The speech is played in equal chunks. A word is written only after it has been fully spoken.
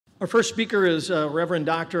Our first speaker is Reverend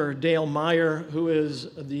Dr. Dale Meyer, who is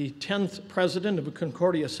the 10th president of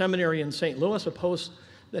Concordia Seminary in St. Louis, a post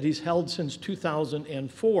that he's held since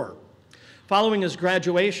 2004. Following his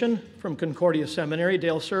graduation from Concordia Seminary,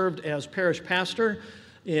 Dale served as parish pastor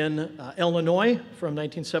in Illinois from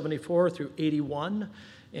 1974 through 81.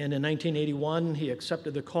 And in 1981, he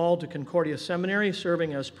accepted the call to Concordia Seminary,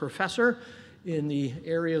 serving as professor in the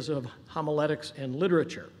areas of homiletics and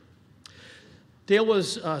literature. Dale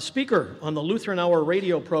was a speaker on the Lutheran Hour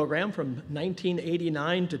radio program from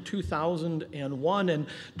 1989 to 2001, and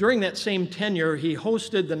during that same tenure, he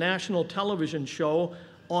hosted the national television show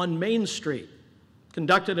On Main Street.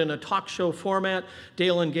 Conducted in a talk show format,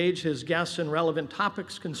 Dale engaged his guests in relevant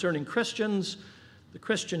topics concerning Christians, the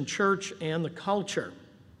Christian church, and the culture.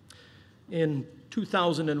 In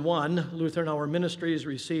 2001, Lutheran Hour Ministries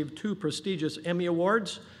received 2 prestigious Emmy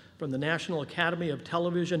Awards from the National Academy of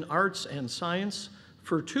Television Arts and Science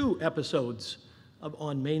for 2 episodes of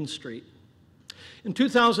On Main Street. In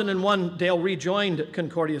 2001, Dale rejoined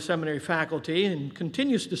Concordia Seminary faculty and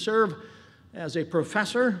continues to serve as a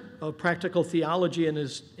professor of practical theology in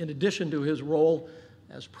addition to his role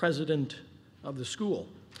as president of the school.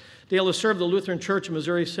 Dale has served the Lutheran Church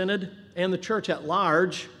Missouri Synod and the church at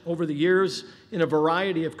large over the years in a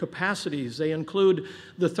variety of capacities. They include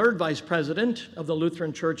the 3rd vice president of the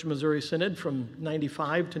Lutheran Church Missouri Synod from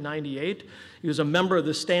 95 to 98. He was a member of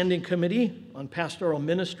the Standing Committee on Pastoral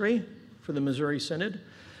Ministry for the Missouri Synod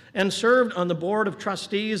and served on the Board of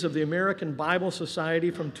Trustees of the American Bible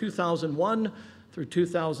Society from 2001 through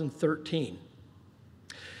 2013.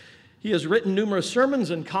 He has written numerous sermons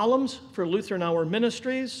and columns for Lutheran Hour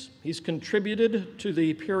Ministries. He's contributed to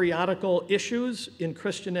the periodical Issues in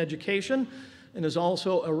Christian Education and is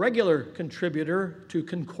also a regular contributor to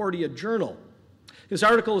Concordia Journal. His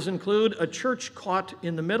articles include A Church Caught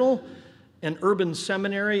in the Middle, An Urban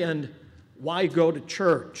Seminary, and Why Go to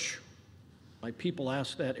Church? My people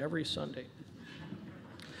ask that every Sunday.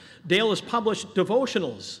 Dale has published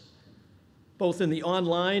devotionals, both in the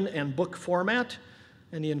online and book format,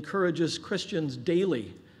 and he encourages Christians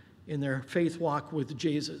daily in their faith walk with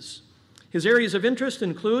Jesus. His areas of interest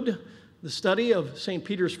include the study of St.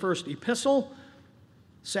 Peter's first epistle,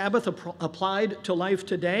 Sabbath applied to life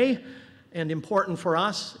today, and important for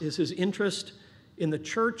us is his interest in the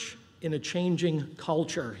church in a changing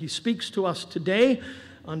culture. He speaks to us today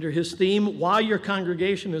under his theme, Why Your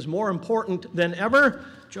Congregation is More Important Than Ever.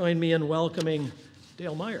 Join me in welcoming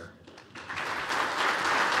Dale Meyer.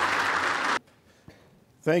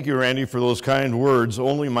 Thank you, Randy, for those kind words.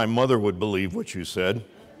 Only my mother would believe what you said.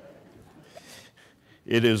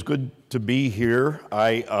 It is good to be here.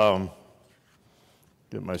 I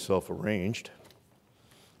get myself arranged.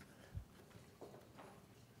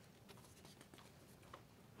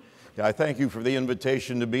 Yeah, I thank you for the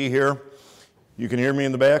invitation to be here. You can hear me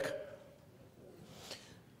in the back?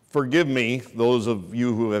 Forgive me, those of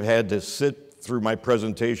you who have had to sit through my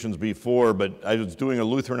presentations before, but I was doing a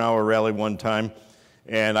Lutheran Hour rally one time,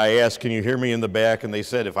 and I asked, can you hear me in the back? And they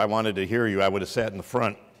said, if I wanted to hear you, I would have sat in the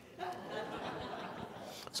front.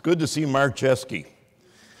 It's good to see Mark Chesky.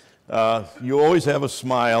 You always have a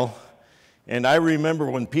smile. And I remember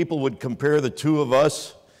when people would compare the two of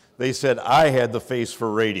us, they said I had the face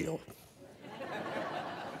for radio.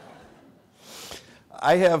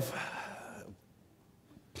 I have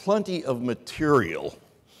plenty of material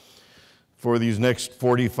for these next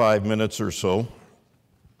 45 minutes or so.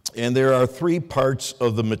 And there are 3 parts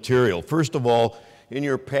of the material. First of all, in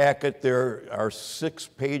your packet, there are 6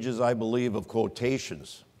 pages, I believe, of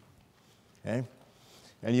quotations. Okay?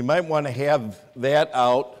 And you might want to have that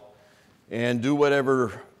out and do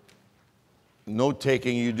whatever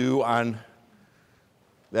note-taking you do on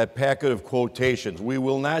that packet of quotations. We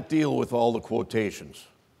will not deal with all the quotations.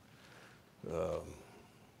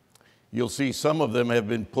 You'll see some of them have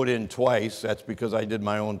been put in twice. That's because I did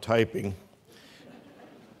my own typing.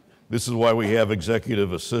 This is why we have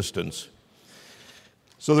executive assistants.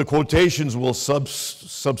 So the quotations will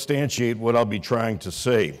substantiate what I'll be trying to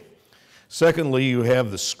say. Secondly, you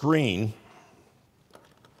have the screen.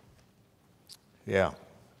 Yeah.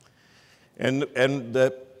 And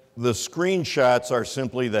the screenshots are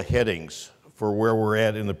simply the headings for where we're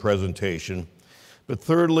at in the presentation. But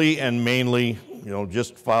thirdly and mainly,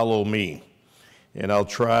 just follow me, and I'll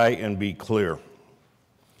try and be clear.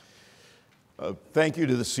 Thank you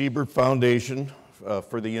to the Siebert Foundation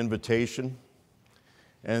for the invitation.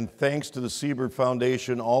 And thanks to the Siebert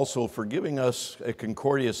Foundation also for giving us at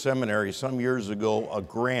Concordia Seminary some years ago a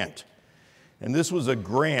grant. And this was a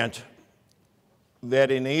grant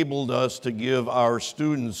that enabled us to give our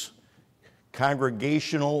students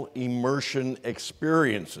congregational immersion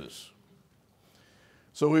experiences.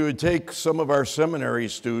 So we would take some of our seminary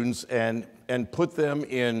students and put them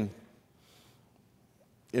in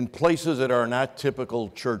places that are not typical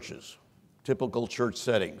churches, typical church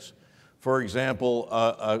settings. For example,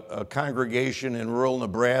 a congregation in rural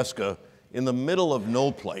Nebraska in the middle of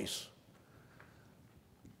no place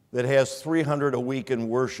that has 300 a week in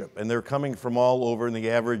worship, and they're coming from all over, and the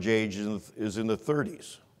average age is in the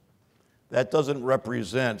 30s. That doesn't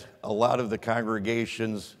represent a lot of the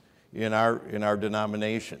congregations in our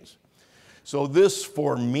denominations. So this,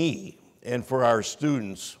 for me and for our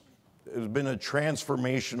students, has been a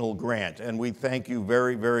transformational grant, and we thank you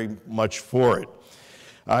very, very much for it.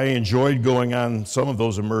 I enjoyed going on some of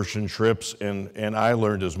those immersion trips, and I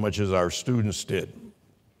learned as much as our students did.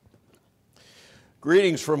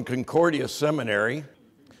 Greetings from Concordia Seminary.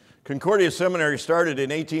 Concordia Seminary started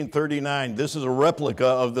in 1839. This is a replica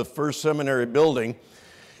of the first seminary building.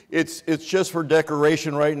 It's just for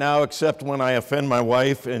decoration right now, except when I offend my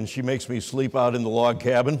wife and she makes me sleep out in the log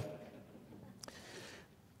cabin.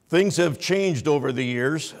 Things have changed over the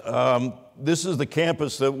years. This is the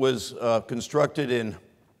campus that was constructed in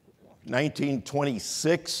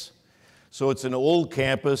 1926. So it's an old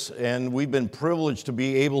campus, and we've been privileged to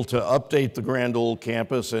be able to update the grand old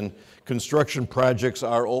campus, and construction projects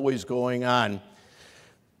are always going on.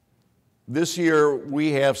 This year,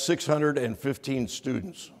 we have 615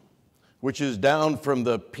 students, which is down from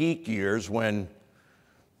the peak years when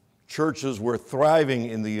churches were thriving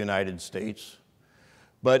in the United States.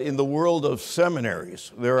 But in the world of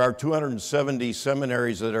seminaries, there are 270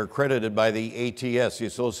 seminaries that are accredited by the ATS, the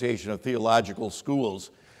Association of Theological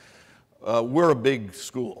Schools. We're a big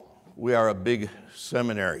school. We are a big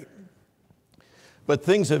seminary. But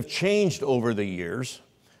things have changed over the years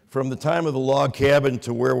from the time of the log cabin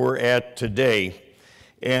to where we're at today.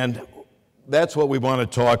 And that's what we want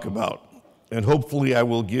to talk about. And hopefully I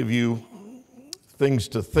will give you things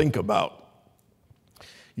to think about.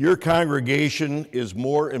 Your congregation is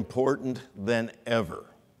more important than ever.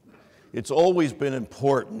 It's always been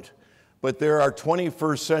important, but there are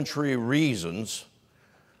 21st century reasons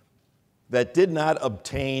that did not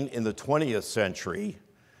obtain in the 20th century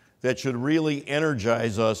that should really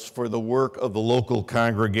energize us for the work of the local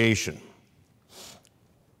congregation.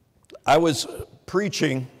 I was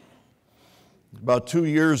preaching about 2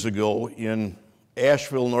 years ago in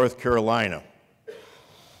Asheville, North Carolina.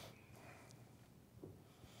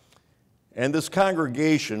 And this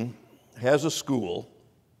congregation has a school.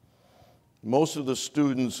 Most of the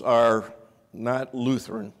students are not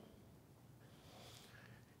Lutheran.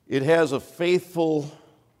 It has a faithful,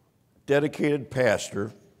 dedicated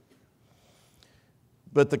pastor,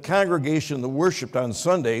 but the congregation that worshiped on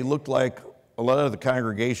Sunday looked like a lot of the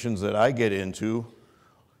congregations that I get into.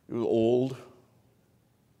 It was old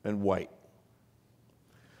and white.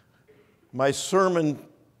 My sermon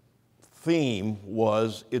theme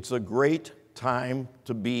was, it's a great time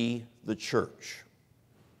to be the church.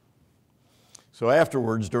 So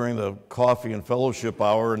afterwards, during the coffee and fellowship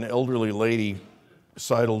hour, an elderly lady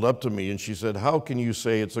sidled up to me and she said, "How can you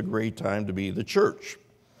say it's a great time to be the church?"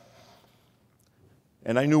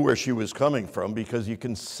 And I knew where she was coming from, because you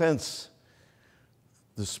can sense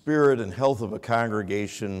the spirit and health of a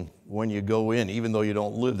congregation when you go in, even though you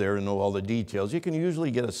don't live there and know all the details. You can usually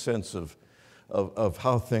get a sense of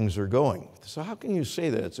how things are going. So how can you say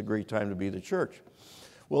that it's a great time to be the church?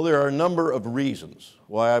 Well, there are a number of reasons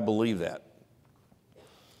why I believe that.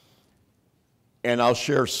 And I'll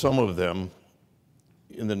share some of them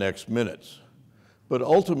in the next minutes. But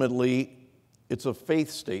ultimately, it's a faith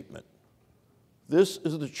statement. This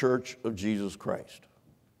is the church of Jesus Christ.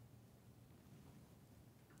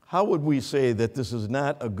 How would we say that this is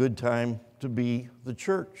not a good time to be the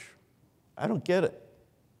church? I don't get it.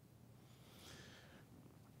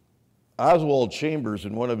 Oswald Chambers,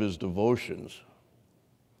 in one of his devotions,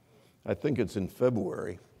 I think it's in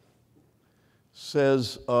February,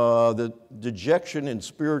 says that dejection in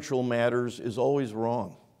spiritual matters is always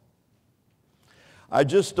wrong. I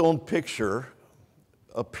just don't picture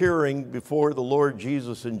appearing before the Lord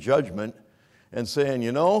Jesus in judgment and saying,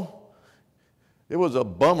 "You know, it was a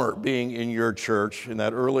bummer being in your church in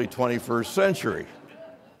that early 21st century."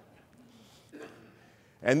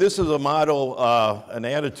 And this is a motto, an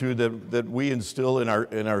attitude that we instill in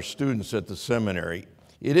our students at the seminary.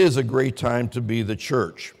 It is a great time to be the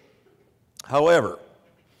church. However,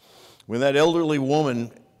 when that elderly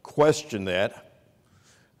woman questioned that,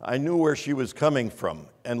 I knew where she was coming from.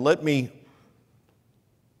 And let me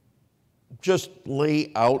just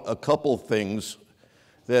lay out a couple things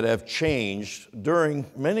that have changed during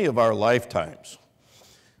many of our lifetimes.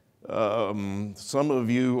 Some of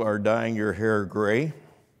you are dyeing your hair gray.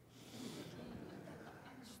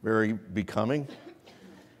 It's very becoming.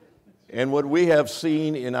 And what we have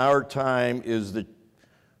seen in our time is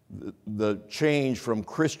the change from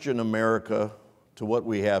Christian America to what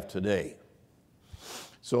we have today.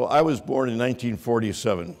 So I was born in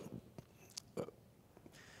 1947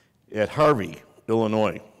 at Harvey,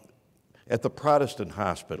 Illinois, at the Protestant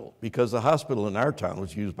hospital, because the hospital in our town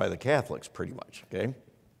was used by the Catholics pretty much, okay?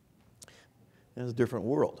 It was a different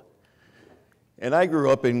world. And I grew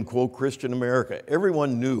up in, quote, Christian America.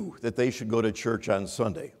 Everyone knew that they should go to church on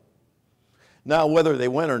Sunday. Now, whether they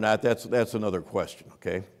went or not, that's another question,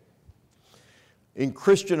 okay? In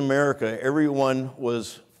Christian America, everyone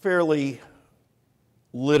was fairly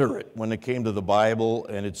literate when it came to the Bible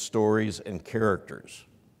and its stories and characters.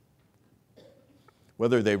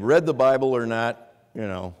 Whether they read the Bible or not, I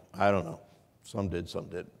don't know. Some did, some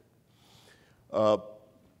didn't.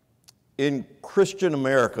 In Christian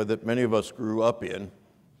America that many of us grew up in,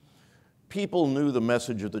 people knew the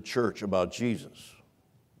message of the church about Jesus.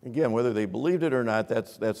 Again, whether they believed it or not,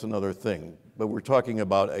 that's another thing. But we're talking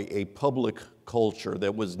about a public culture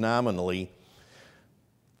that was nominally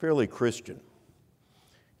fairly Christian.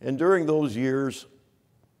 And during those years,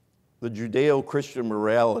 the Judeo-Christian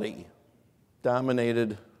morality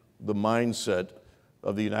dominated the mindset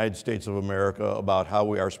of the United States of America about how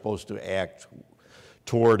we are supposed to act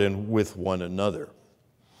toward and with one another.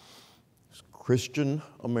 It's Christian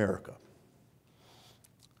America.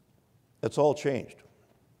 That's all changed.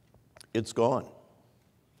 It's gone.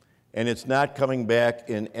 And it's not coming back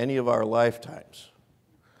in any of our lifetimes.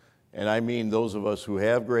 And I mean those of us who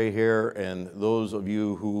have gray hair and those of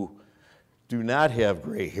you who do not have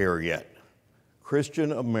gray hair yet.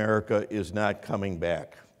 Christian America is not coming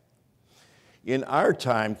back. In our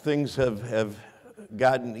time, things have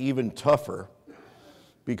gotten even tougher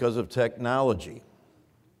because of technology.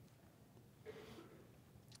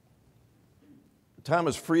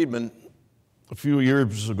 Thomas Friedman, a few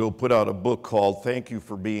years ago, put out a book called Thank You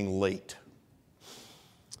for Being Late.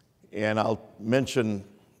 And I'll mention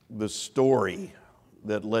the story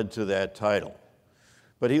that led to that title.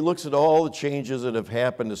 But he looks at all the changes that have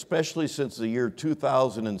happened, especially since the year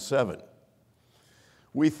 2007.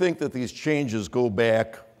 We think that these changes go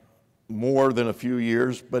back more than a few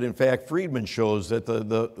years, but in fact, Friedman shows that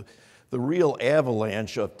the real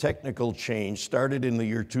avalanche of technical change started in the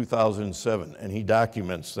year 2007, and he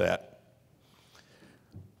documents that.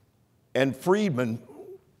 And Friedman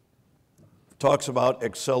talks about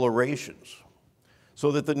accelerations,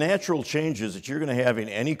 so that the natural changes that you're going to have in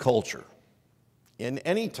any culture, in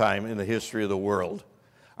any time in the history of the world,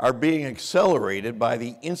 are being accelerated by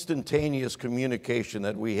the instantaneous communication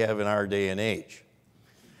that we have in our day and age.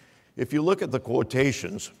 If you look at the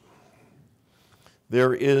quotations,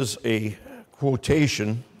 there is a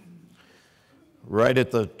quotation right at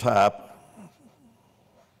the top.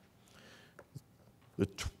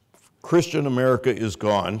 Christian America is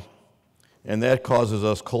gone, and that causes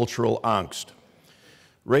us cultural angst.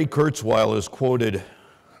 Ray Kurzweil is quoted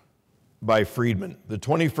by Friedman. The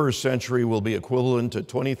 21st century will be equivalent to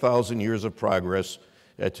 20,000 years of progress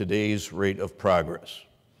at today's rate of progress.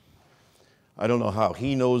 I don't know how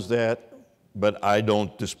he knows that, but I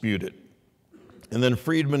don't dispute it. And then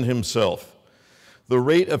Friedman himself. The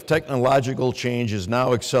rate of technological change is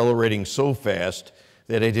now accelerating so fast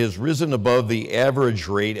that it has risen above the average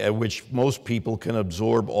rate at which most people can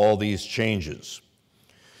absorb all these changes.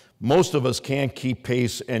 Most of us can't keep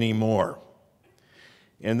pace anymore.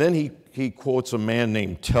 And then he quotes a man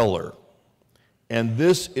named Teller. And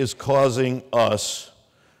this is causing us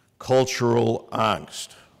cultural angst.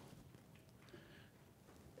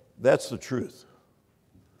 That's the truth.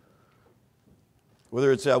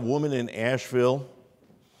 Whether it's that woman in Asheville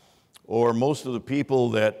or most of the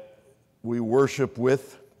people that we worship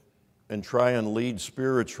with and try and lead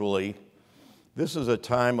spiritually, this is a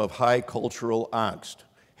time of high cultural angst.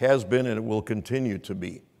 Has been and it will continue to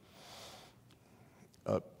be.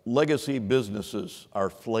 Legacy businesses are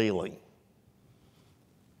flailing.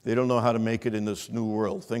 They don't know how to make it in this new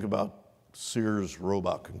world. Think about Sears,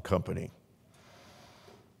 Roebuck and Company.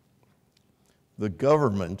 The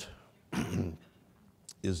government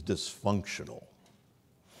is dysfunctional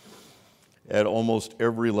at almost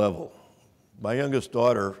every level. My youngest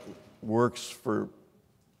daughter works for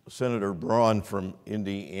Senator Braun from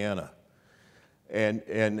Indiana.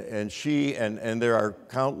 And she, and there are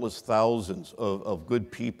countless thousands of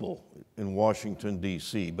good people in Washington,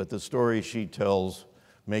 D.C., but the story she tells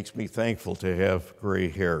makes me thankful to have gray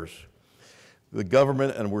hairs. The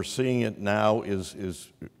government, and we're seeing it now, is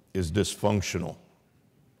dysfunctional.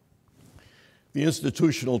 The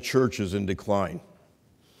institutional church is in decline.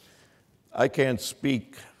 I can't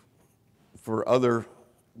speak for other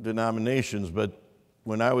denominations, but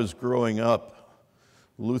when I was growing up,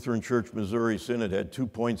 Lutheran Church Missouri Synod had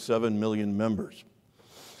 2.7 million members.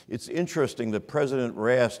 It's interesting that President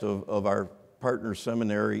Rast of our partner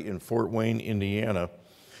seminary in Fort Wayne, Indiana,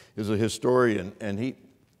 is a historian, and he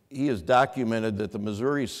has documented that the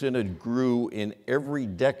Missouri Synod grew in every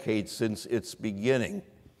decade since its beginning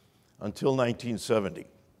until 1970.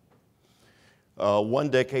 One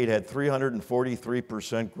decade had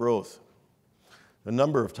 343% growth. A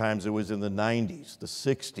number of times it was in the 90s, the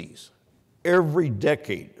 60s. Every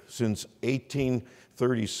decade since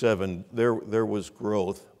 1837, there was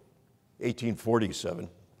growth.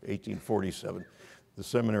 1847. The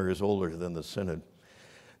seminary is older than the synod.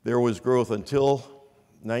 There was growth until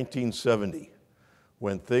 1970,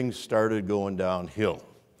 when things started going downhill.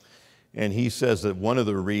 And he says that one of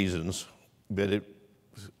the reasons that it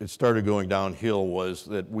started going downhill was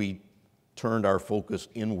that we turned our focus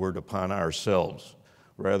inward upon ourselves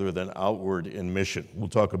rather than outward in mission. We'll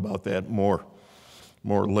talk about that more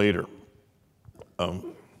later.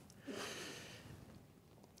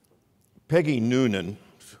 Peggy Noonan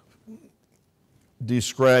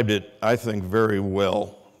described it, I think, very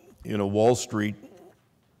well in a Wall Street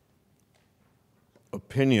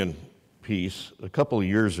opinion piece a couple of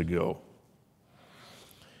years ago.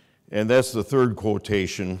 And that's the third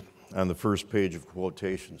quotation on the first page of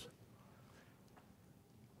quotations.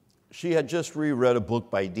 She had just reread a book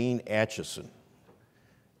by Dean Acheson.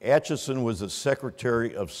 Acheson was the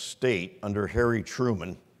Secretary of State under Harry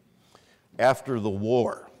Truman after the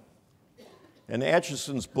war. And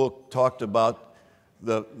Acheson's book talked about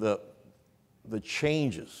the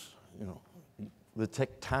changes, the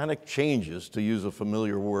tectonic changes, to use a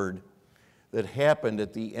familiar word, that happened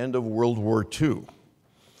at the end of World War II.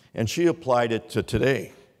 And she applied it to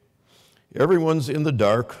today. Everyone's in the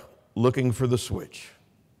dark looking for the switch.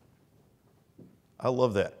 I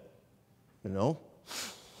love that,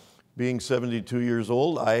 Being 72 years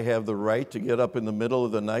old, I have the right to get up in the middle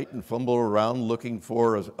of the night and fumble around looking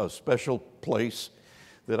for a special place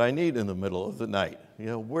that I need in the middle of the night.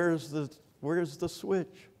 Where's the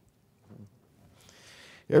switch?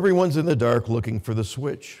 Everyone's in the dark looking for the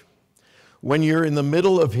switch. When you're in the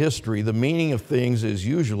middle of history, the meaning of things is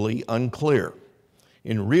usually unclear.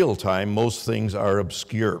 In real time, most things are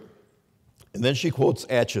obscure. And then she quotes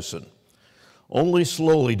Acheson. Only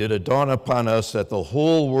slowly did it dawn upon us that the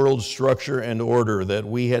whole world structure and order that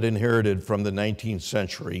we had inherited from the 19th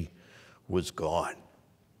century was gone.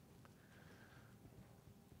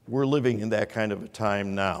 We're living in that kind of a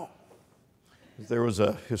time now. There was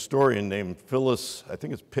a historian named Phyllis, I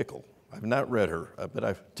think it's Pickle. I've not read her,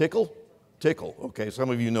 but Tickle, okay, some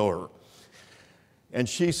of you know her. And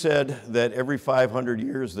she said that every 500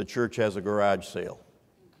 years the church has a garage sale.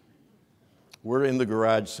 We're in the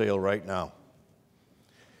garage sale right now.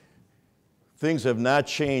 Things have not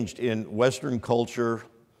changed in Western culture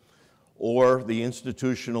or the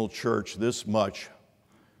institutional church this much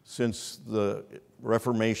since the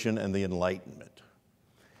Reformation and the Enlightenment.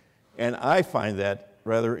 And I find that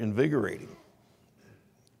rather invigorating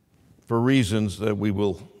for reasons that we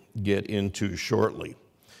will get into shortly.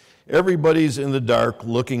 Everybody's in the dark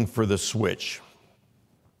looking for the switch.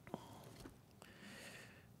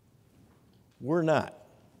 We're not.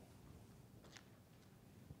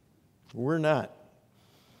 We're not.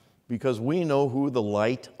 Because we know who the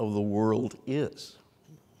light of the world is.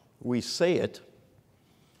 We say it,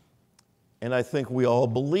 and I think we all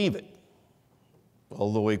believe it.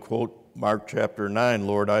 Although we quote Mark chapter 9,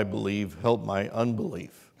 Lord, I believe, help my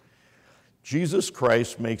unbelief. Jesus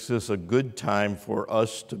Christ makes this a good time for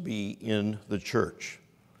us to be in the church.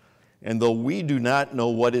 And though we do not know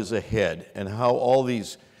what is ahead and how all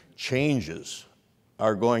these changes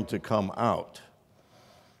are going to come out,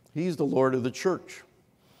 He's the Lord of the church.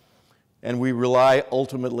 And we rely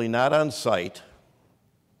ultimately not on sight,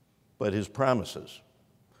 but His promises.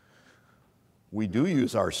 We do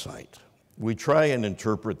use our sight. We try and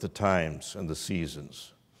interpret the times and the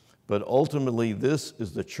seasons. But ultimately, this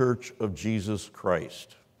is the church of Jesus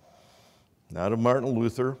Christ. Not of Martin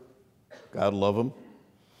Luther, God love him.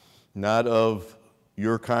 Not of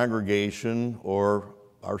your congregation or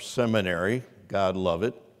our seminary, God love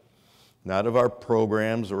it. Not of our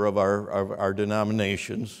programs or of our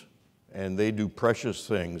denominations, and they do precious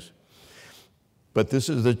things. But this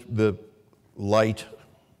is the light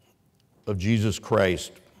of Jesus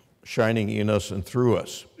Christ shining in us and through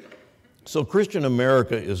us. So Christian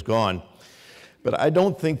America is gone, but I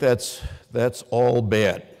don't think that's all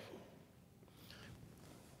bad.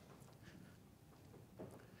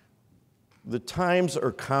 the times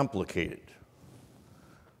are complicated,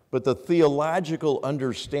 but the theological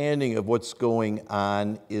understanding of what's going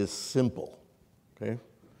on is simple, okay?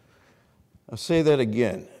 I'll say that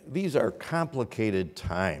again. These are complicated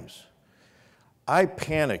times. I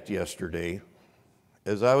panicked yesterday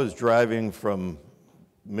as I was driving from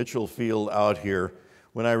Mitchell Field out here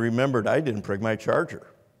when I remembered I didn't bring my charger,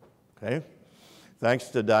 okay? Thanks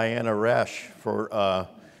to Diana Resch for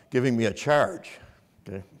giving me a charge,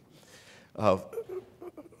 okay?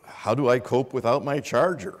 How do I cope without my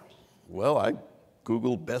charger? Well, I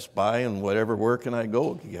Googled Best Buy and whatever, where can I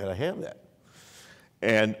go? You gotta have that.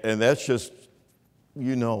 And that's just,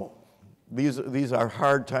 you know, these are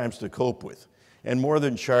hard times to cope with. And more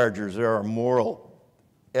than chargers, there are moral,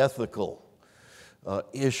 ethical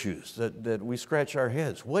issues that we scratch our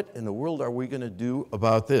heads. What in the world are we gonna do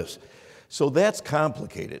about this? So that's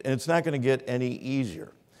complicated, and it's not gonna get any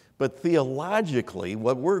easier. But theologically,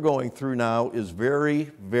 what we're going through now is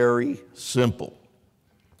very, very simple.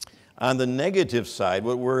 On the negative side,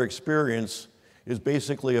 what we're experiencing is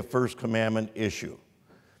basically a first commandment issue.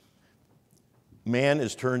 Man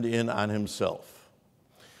is turned in on himself.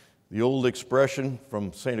 The old expression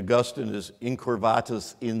from St. Augustine is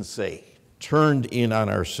incurvatus in se, turned in on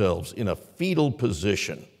ourselves in a fetal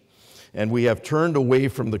position. And we have turned away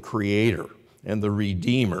from the Creator and the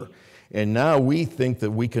Redeemer. And now we think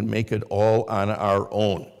that we can make it all on our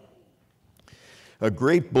own. A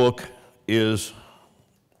great book is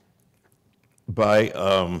by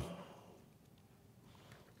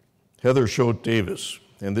Heather Choate Davis,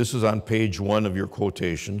 and this is on page 1 of your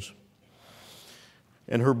quotations.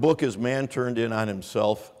 And her book is Man Turned In on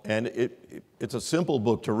Himself, and it's a simple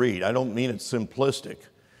book to read. I don't mean it's simplistic,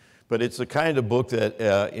 but it's the kind of book that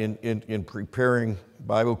in preparing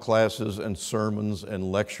Bible classes and sermons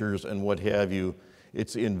and lectures and what have you,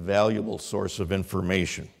 it's an invaluable source of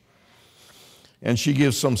information. And she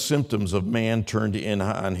gives some symptoms of man turned in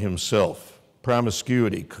on himself: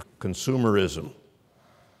 promiscuity, consumerism,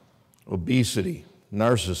 obesity,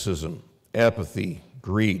 narcissism, apathy,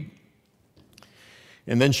 greed.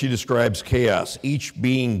 And then she describes chaos, each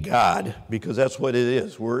being God, because that's what it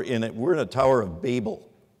is. We're in a Tower of Babel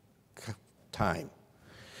time.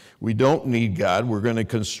 We don't need God. We're going to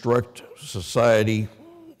construct society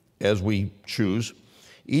as we choose.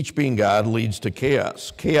 Each being God leads to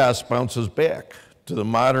chaos. Chaos bounces back to the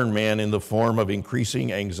modern man in the form of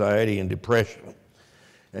increasing anxiety and depression.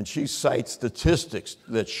 And she cites statistics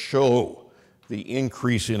that show the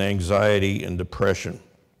increase in anxiety and depression.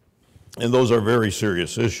 And those are very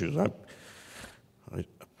serious issues.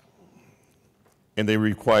 And they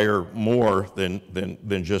require more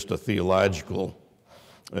than just a theological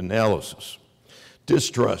analysis.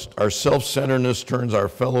 Distrust. Our self-centeredness turns our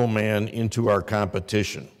fellow man into our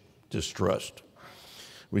competition. Distrust.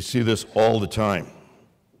 We see this all the time.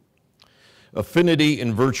 Affinity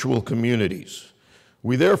in virtual communities.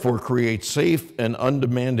 We therefore create safe and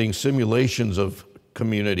undemanding simulations of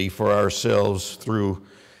community for ourselves through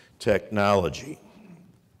technology.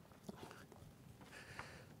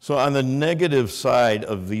 So on the negative side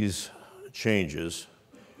of these changes,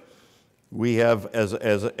 we have, as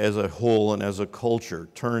a whole and as a culture,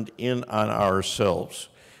 turned in on ourselves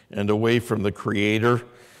and away from the Creator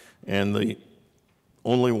and the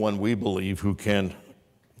only one we believe who can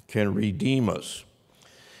redeem us.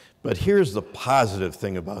 But here's the positive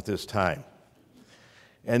thing about this time.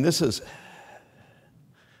 And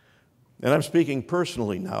I'm speaking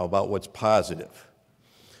personally now about what's positive.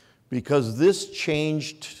 Because this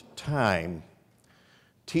changed time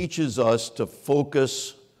teaches us to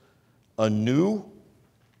focus anew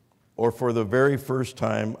or for the very first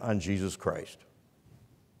time on Jesus Christ.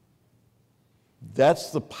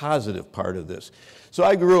 That's the positive part of this. So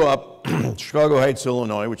I grew up in Chicago Heights,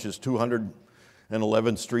 Illinois, which is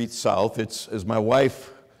 211th Street South. It's, as my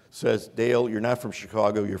wife says, Dale, you're not from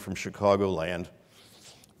Chicago, you're from Chicagoland.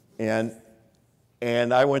 And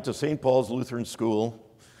I went to St. Paul's Lutheran School,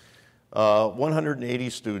 180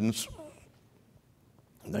 students,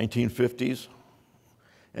 1950s.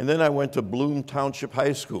 And then I went to Bloom Township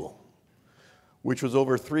High School, which was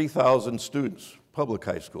over 3,000 students, public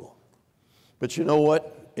high school. But you know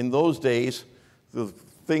what? In those days, the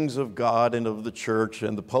things of God and of the church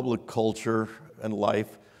and the public culture and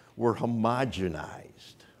life were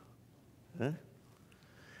homogenized. Eh?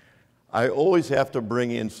 I always have to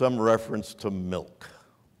bring in some reference to milk.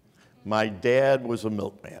 My dad was a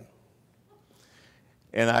milkman.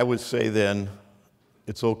 And I would say then,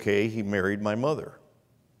 it's okay, he married my mother.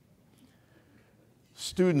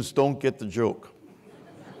 Students don't get the joke,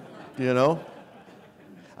 you know?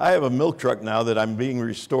 I have a milk truck now that I'm having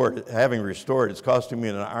restored. It's costing me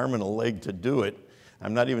an arm and a leg to do it.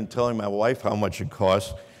 I'm not even telling my wife how much it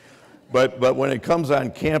costs. But when it comes on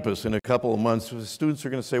campus in a couple of months, the students are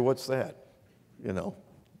going to say, what's that? You know,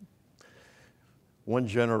 one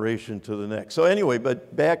generation to the next. So anyway,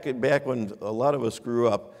 but back when a lot of us grew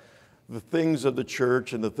up, the things of the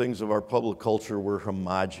church and the things of our public culture were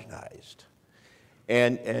homogenized.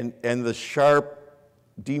 And the sharp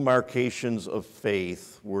demarcations of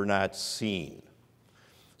faith were not seen.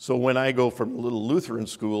 So when I go from the little Lutheran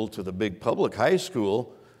school to the big public high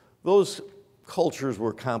school, those cultures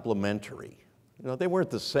were complementary. You know, they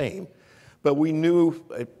weren't the same. But we knew,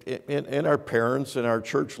 and our parents and our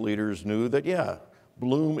church leaders knew that, yeah,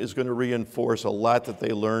 Bloom is going to reinforce a lot that they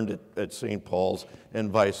learned at St. Paul's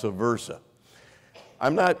and vice versa.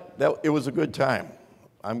 It was a good time.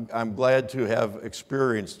 I'm glad to have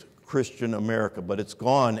experienced Christian America, but it's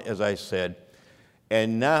gone, as I said.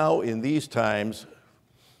 And now, in these times,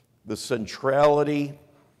 the centrality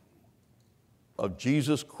of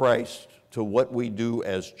Jesus Christ to what we do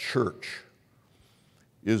as church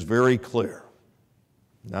is very clear.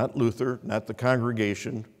 Not Luther, not the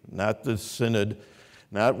congregation, not the synod,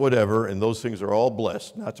 not whatever, and those things are all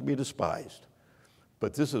blessed, not to be despised.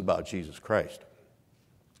 But this is about Jesus Christ.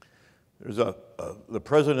 There's the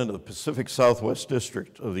president of the Pacific Southwest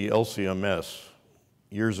District of the LCMS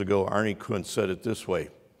years ago, Arnie Kuntz, said it this way,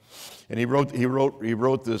 and he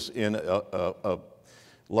wrote this in a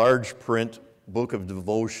large print book of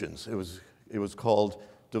devotions. It was called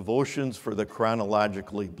Devotions for the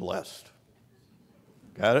Chronologically Blessed.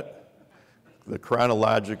 Got it? The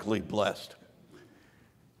chronologically blessed.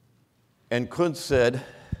 And Kuntz said,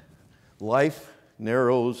 life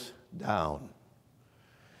narrows down.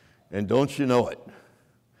 And don't you know it?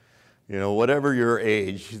 You know, whatever your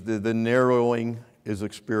age, the narrowing is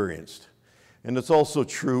experienced. And it's also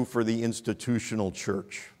true for the institutional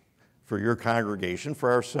church, for your congregation, for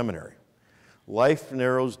our seminary. Life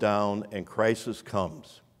narrows down and crisis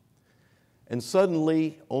comes. And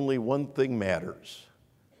suddenly, only one thing matters.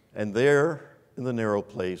 And there, in the narrow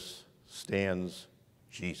place, stands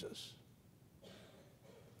Jesus.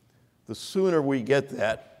 The sooner we get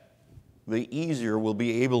that, the easier we'll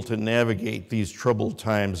be able to navigate these troubled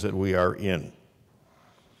times that we are in.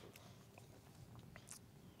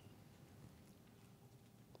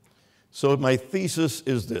 So my thesis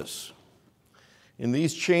is this. In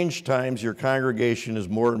these changed times, your congregation is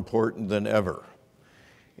more important than ever.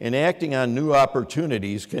 And acting on new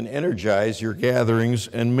opportunities can energize your gatherings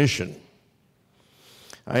and mission.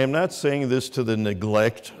 I am not saying this to the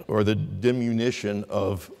neglect or the diminution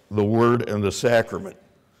of the Word and the Sacrament.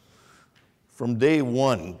 From day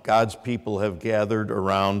one, God's people have gathered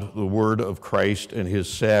around the Word of Christ and His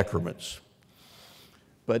sacraments.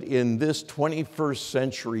 But in this 21st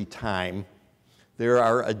century time, there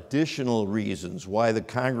are additional reasons why the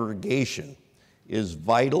congregation is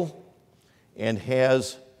vital and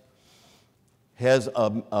has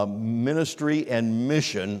a ministry and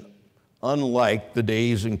mission unlike the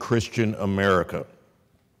days in Christian America.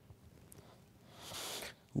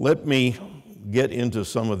 Let me get into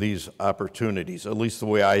some of these opportunities, at least the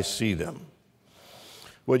way I see them.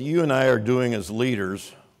 What you and I are doing as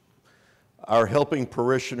leaders are helping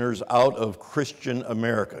parishioners out of Christian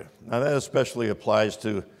America. Now that especially applies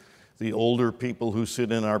to the older people who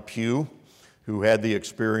sit in our pew, who had the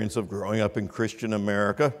experience of growing up in Christian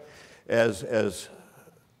America. As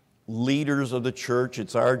leaders of the church,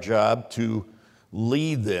 it's our job to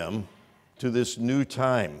lead them to this new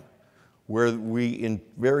time where we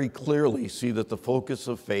very clearly see that the focus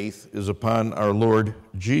of faith is upon our Lord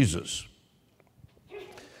Jesus.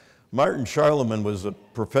 Martin Charlemagne was a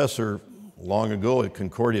professor long ago at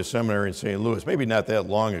Concordia Seminary in St. Louis, maybe not that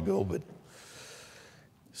long ago, but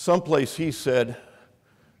someplace he said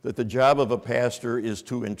that the job of a pastor is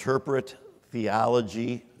to interpret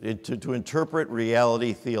theology, to interpret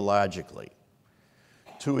reality theologically.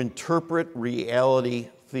 To interpret reality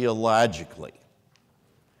theologically.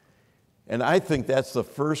 And I think that's the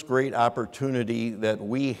first great opportunity that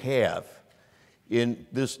we have in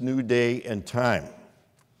this new day and time.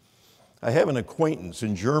 I have an acquaintance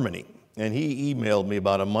in Germany, and he emailed me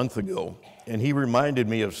about a month ago, and he reminded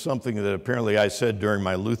me of something that apparently I said during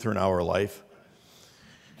my Lutheran hour life.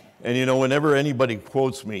 And you know, whenever anybody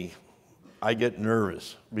quotes me, I get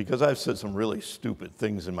nervous because I've said some really stupid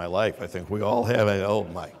things in my life. I think we all have. Oh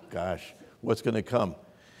my gosh, what's going to come?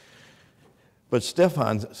 But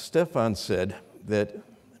Stefan said that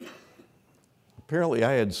apparently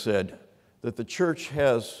I had said that the church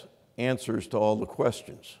has answers to all the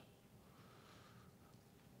questions.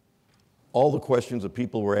 All the questions that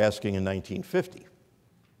people were asking in 1950.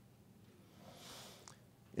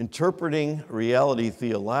 Interpreting reality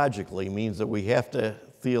theologically means that we have to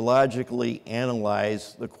theologically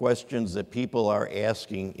analyze the questions that people are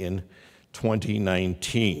asking in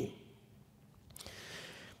 2019.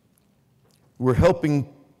 We're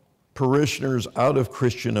helping parishioners out of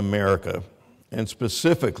Christian America, and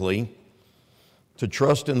specifically to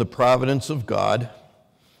trust in the providence of God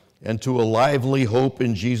and to a lively hope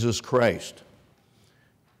in Jesus Christ,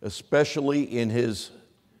 especially in his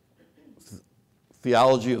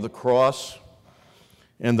theology of the cross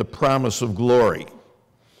and the promise of glory.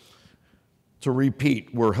 To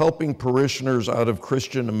repeat, we're helping parishioners out of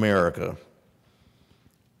Christian America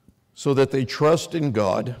so that they trust in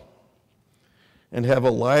God and have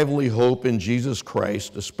a lively hope in Jesus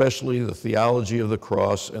Christ, especially the theology of the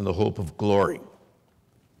cross and the hope of glory.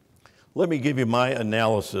 Let me give you my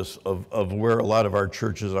analysis of where a lot of our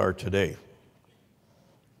churches are today.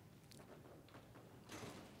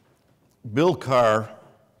 Bill Carr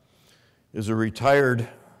is a retired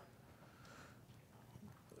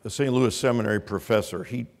St. Louis Seminary professor.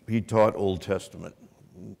 He taught Old Testament.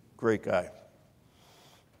 Great guy.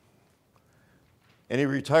 And he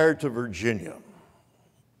retired to Virginia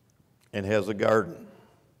and has a garden.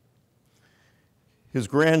 His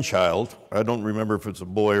grandchild, I don't remember if it's a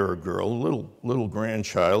boy or a girl, little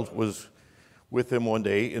grandchild, was with him one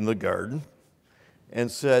day in the garden and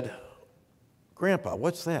said, "Grandpa,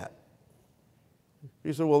 what's that?"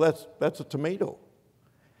 He said, "Well, that's a tomato."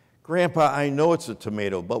 "Grandpa, I know it's a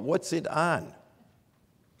tomato, but what's it on?"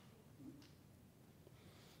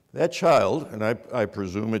 That child, and I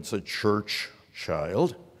presume it's a church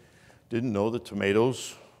child, didn't know that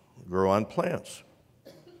tomatoes grow on plants.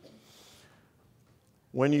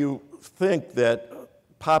 When you think that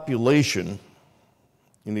population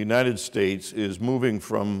in the United States is moving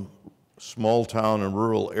from small town and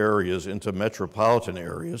rural areas into metropolitan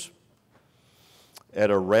areas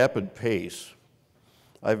at a rapid pace,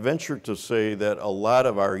 I venture to say that a lot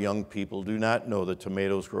of our young people do not know that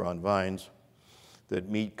tomatoes grow on vines, that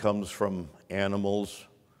meat comes from animals,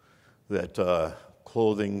 that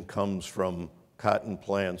clothing comes from cotton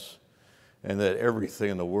plants, and that everything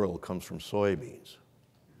in the world comes from soybeans.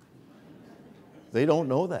 They don't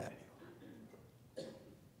know that.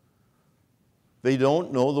 They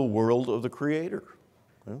don't know the world of the Creator.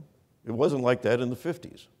 It wasn't like that in the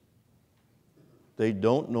 50s. They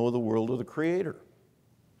don't know the world of the Creator.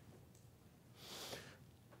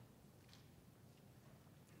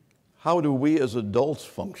 How do we as adults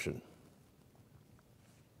function?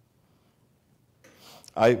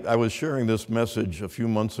 I was sharing this message a few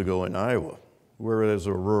months ago in Iowa, where it is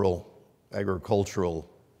a rural,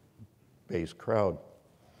 agricultural-based crowd.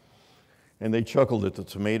 And they chuckled at the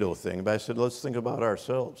tomato thing, but I said, let's think about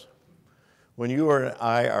ourselves. When you or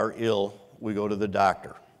I are ill, we go to the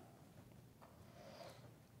doctor.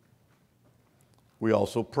 We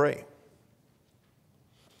also pray.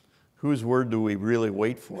 Whose word do we really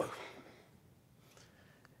wait for?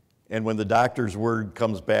 And when the doctor's word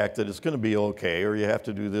comes back that it's going to be okay, or you have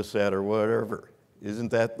to do this, that, or whatever,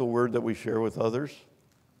 isn't that the word that we share with others?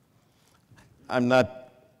 I'm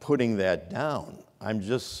not putting that down. I'm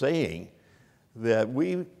just saying that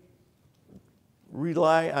we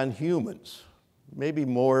rely on humans, maybe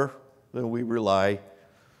more than we rely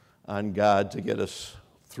on God to get us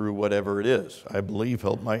through whatever it is. I believe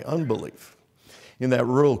help my unbelief. In that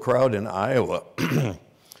rural crowd in Iowa,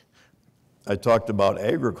 I talked about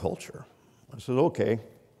agriculture. I said, okay.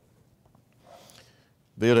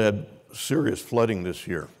 They had serious flooding this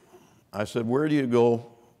year. I said, where do you go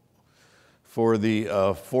for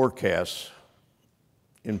the forecasts?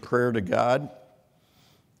 In prayer to God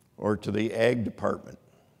or to the ag department?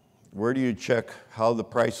 Where do you check how the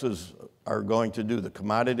prices are going to do, the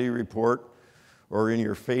commodity report or in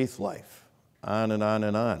your faith life? On and on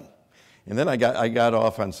and on. And then I got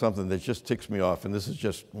off on something that just ticks me off, and this is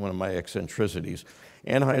just one of my eccentricities.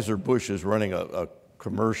 Anheuser-Busch is running a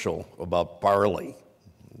commercial about barley.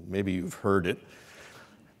 Maybe you've heard it.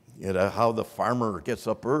 You know, how the farmer gets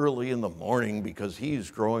up early in the morning because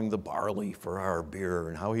he's growing the barley for our beer,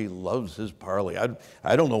 and how he loves his barley.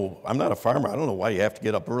 I don't know. I'm not a farmer. I don't know why you have to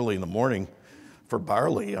get up early in the morning for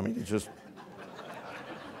barley. I mean, it's just...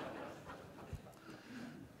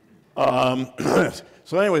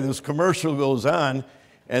 So anyway, this commercial goes on,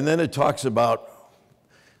 and then it talks about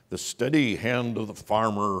the steady hand of the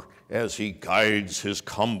farmer as he guides his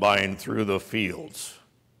combine through the fields.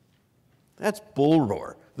 That's bull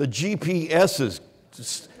roar. The GPS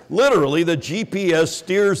is, literally the GPS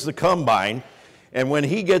steers the combine, and when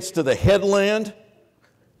he gets to the headland,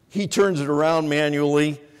 he turns it around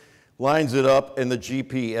manually, lines it up, and the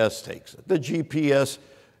GPS takes it. The GPS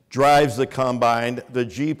drives the combine. The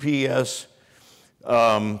GPS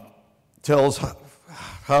tells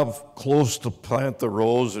how close to plant the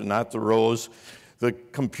rows and not the rows. The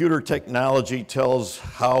computer technology tells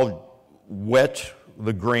how wet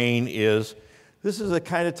the grain is. This is the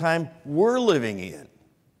kind of time we're living in.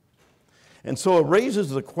 And so it raises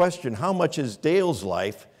the question, how much is Dale's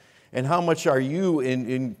life and how much are you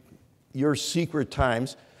in your secret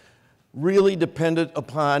times really dependent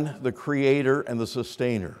upon the Creator and the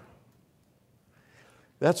Sustainer?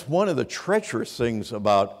 That's one of the treacherous things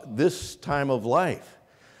about this time of life,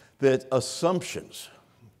 that assumptions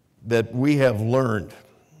that we have learned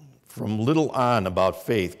from little on about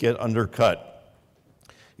faith get undercut.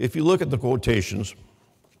 If you look at the quotations,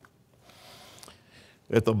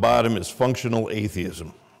 at the bottom is functional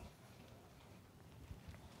atheism.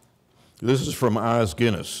 This is from Os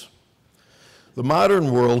Guinness. The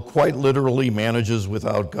modern world quite literally manages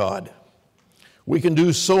without God. We can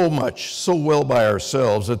do so much, so well by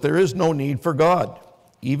ourselves that there is no need for God,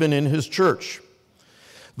 even in His church.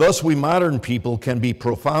 Thus, we modern people can be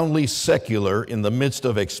profoundly secular in the midst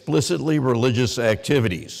of explicitly religious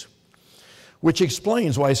activities, which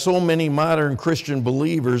explains why so many modern Christian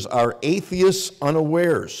believers are atheists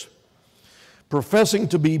unawares. Professing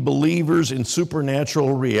to be believers in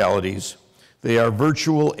supernatural realities, they are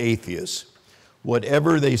virtual atheists.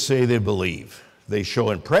 Whatever they say they believe, they show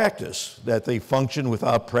in practice that they function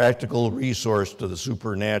without practical resource to the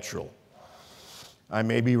supernatural. I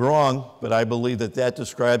may be wrong, but I believe that that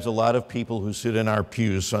describes a lot of people who sit in our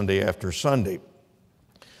pews Sunday after Sunday.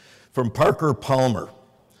 From Parker Palmer,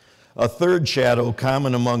 a third shadow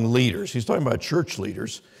common among leaders, he's talking about church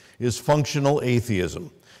leaders, is functional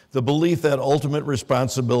atheism, the belief that ultimate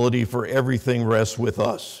responsibility for everything rests with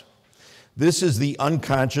us. This is the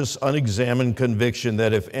unconscious, unexamined conviction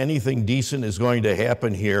that if anything decent is going to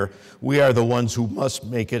happen here, we are the ones who must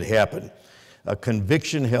make it happen. A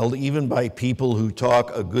conviction held even by people who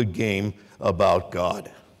talk a good game about God.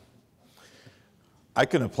 I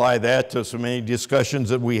can apply that to so many discussions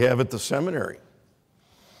that we have at the seminary.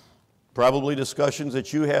 Probably discussions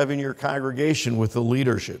that you have in your congregation with the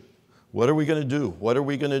leadership. What are we going to do? What are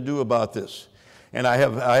we going to do about this? And I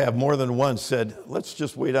have more than once said, let's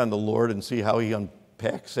just wait on the Lord and see how He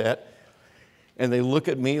unpacks that. And they look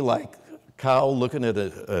at me like a cow looking at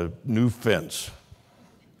a new fence.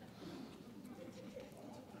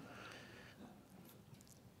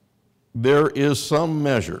 There is some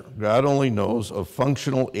measure, God only knows, of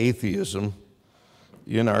functional atheism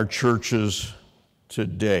in our churches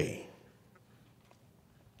today.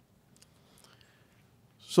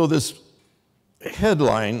 So this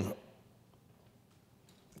headline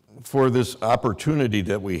for this opportunity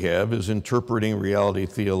that we have is interpreting reality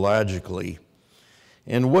theologically.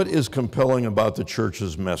 And what is compelling about the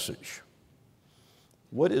church's message?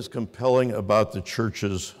 What is compelling about the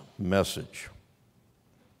church's message?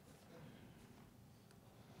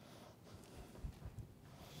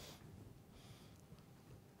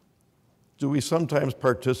 Do we sometimes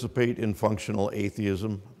participate in functional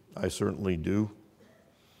atheism? I certainly do.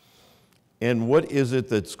 And what is it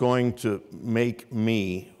that's going to make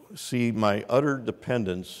me see my utter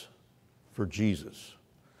dependence for Jesus?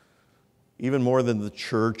 Even more than the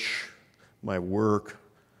church, my work,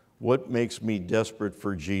 what makes me desperate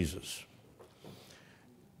for Jesus?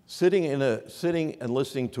 Sitting and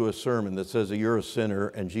listening to a sermon that says that you're a sinner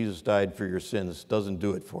and Jesus died for your sins doesn't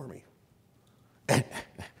do it for me.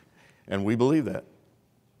 And we believe that.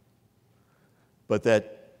 But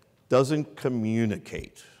that doesn't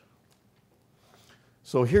communicate.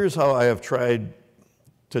 So here's how I have tried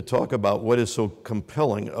to talk about what is so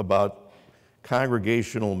compelling about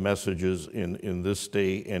congregational messages in this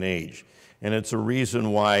day and age. And it's a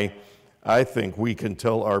reason why I think we can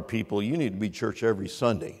tell our people, you need to be church every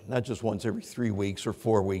Sunday, not just once every 3 weeks or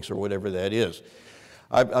 4 weeks or whatever that is.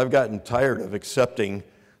 I've gotten tired of accepting,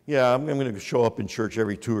 yeah, I'm going to show up in church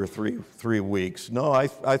every 2 or 3 weeks. No, I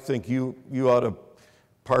think you ought to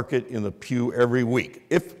park it in the pew every week,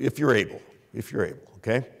 if you're able,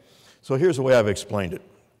 okay? So here's the way I've explained it.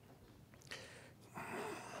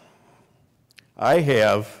 I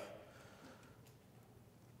have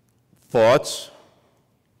thoughts,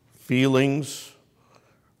 feelings,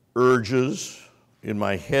 urges in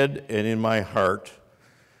my head and in my heart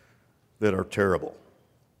that are terrible,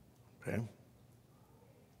 okay?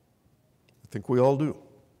 I think we all do.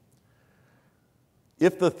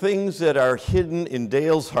 If the things that are hidden in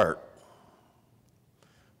Dale's heart,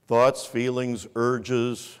 thoughts, feelings,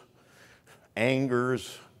 urges,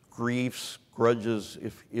 angers, griefs, grudges,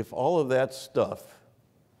 if all of that stuff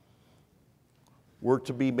were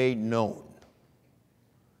to be made known,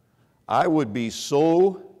 I would be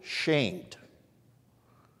so shamed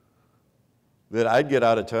that I'd get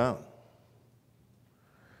out of town.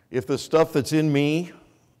 If the stuff that's in me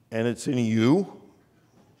and it's in you,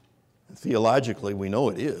 theologically we know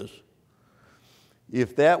it is,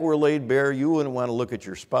 if that were laid bare, you wouldn't want to look at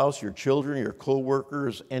your spouse, your children, your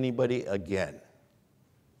co-workers, anybody again.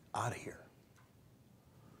 Out of here.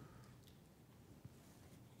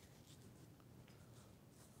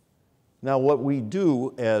 Now, what we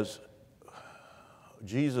do as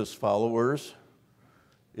Jesus followers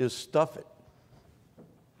is stuff it.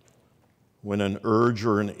 When an urge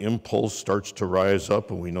or an impulse starts to rise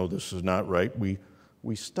up and we know this is not right, we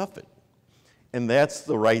stuff it. And that's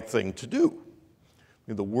the right thing to do.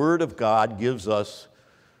 The Word of God gives us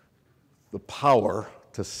the power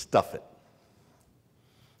to stuff it.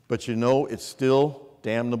 But you know, it's still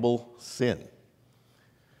damnable sin.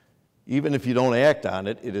 Even if you don't act on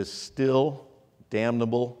it, it is still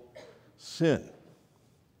damnable sin.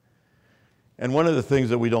 And one of the things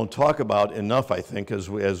that we don't talk about enough, I think, as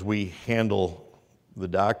we handle the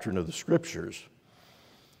doctrine of the Scriptures,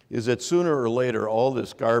 is that sooner or later, all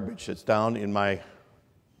this garbage that's down in my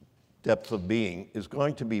depth of being is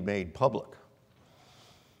going to be made public.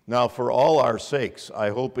 Now, for all our sakes, I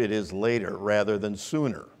hope it is later rather than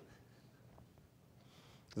sooner.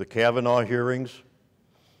 The Kavanaugh hearings,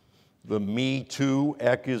 the Me Too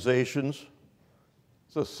accusations,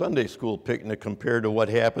 it's a Sunday school picnic compared to what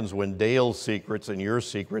happens when Dale's secrets and your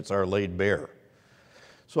secrets are laid bare.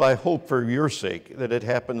 So I hope for your sake that it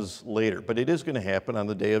happens later, but it is going to happen on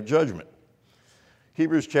the day of judgment.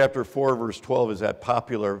 Hebrews chapter 4, verse 12 is that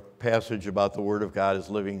popular passage about the Word of God is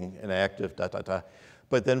living and active,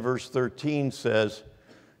 But then verse 13 says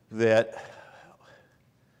that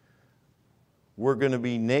we're going to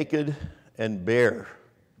be naked and bare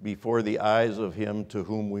before the eyes of Him to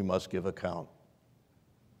whom we must give account.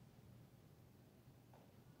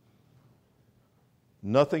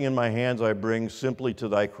 Nothing in my hands I bring, simply to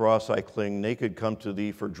thy cross I cling. Naked come to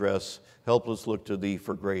thee for dress, helpless look to thee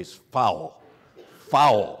for grace. Foul.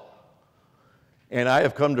 And I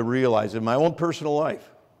have come to realize in my own personal life,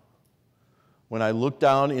 when I look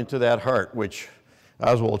down into that heart, which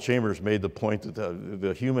Oswald Chambers made the point that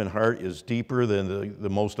the human heart is deeper than the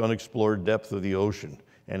most unexplored depth of the ocean,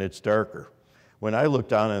 and it's darker. When I look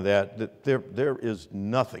down in that there is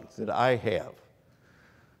nothing that I have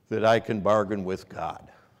that I can bargain with God.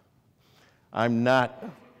 I'm not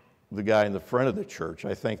the guy in the front of the church.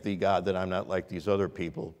 I thank thee, God, that I'm not like these other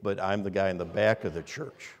people, but I'm the guy in the back of the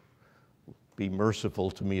church. Be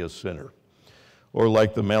merciful to me, a sinner. Or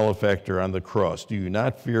like the malefactor on the cross, do you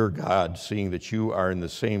not fear God, seeing that you are in the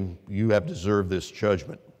same, you have deserved this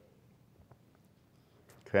judgment?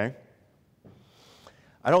 Okay?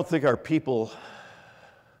 I don't think our people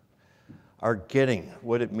are getting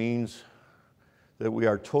what it means that we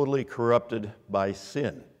are totally corrupted by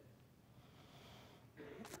sin.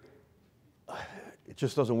 It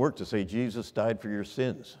just doesn't work to say Jesus died for your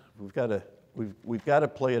sins. We've got to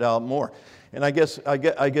play it out more. And I guess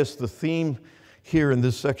the theme here in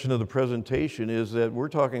this section of the presentation is that we're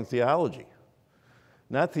talking theology.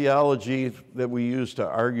 Not theology that we use to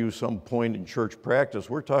argue some point in church practice.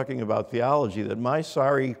 We're talking about theology that my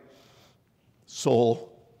sorry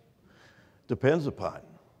soul depends upon.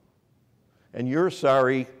 And your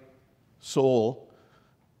sorry soul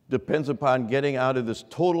depends upon getting out of this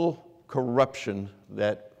total corruption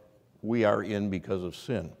that we are in because of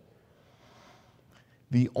sin.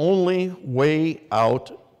 The only way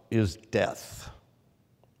out is death.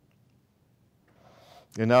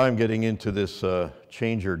 And now I'm getting into this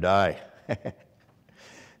change or die.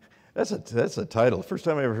 That's a title. First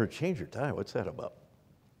time I ever heard change or die. What's that about?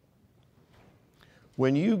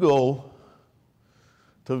 When you go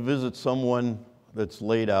to visit someone that's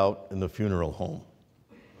laid out in the funeral home,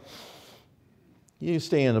 you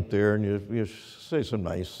stand up there and you say some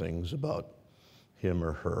nice things about him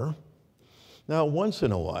or her. Now, once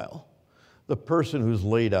in a while, the person who's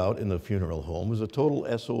laid out in the funeral home is a total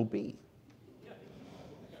SOB.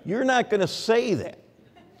 You're not going to say that,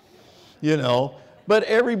 but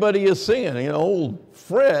everybody is saying, old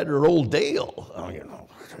Fred or old Dale,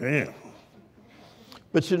 damn.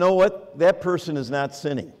 But you know what? That person is not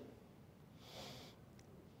sinning.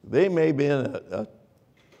 They may have been a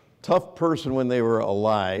tough person when they were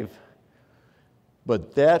alive,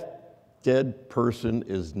 but that dead person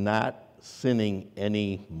is not sinning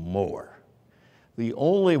anymore. The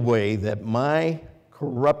only way that my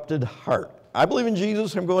corrupted heart, I believe in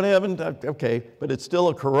Jesus, I'm going to heaven, okay, but it's still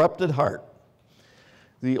a corrupted heart.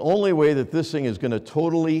 The only way that this thing is going to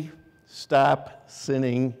totally stop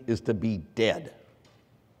sinning is to be dead.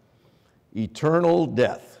 Eternal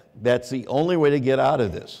death. That's the only way to get out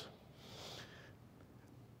of this.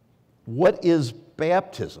 What is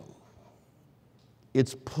baptism?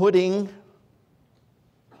 It's putting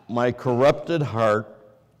my corrupted heart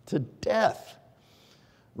to death.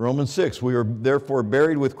 Romans 6, we are therefore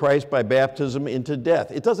buried with Christ by baptism into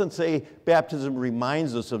death. It doesn't say baptism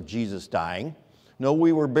reminds us of Jesus dying. No,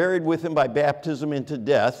 we were buried with him by baptism into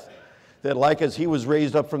death, that like as he was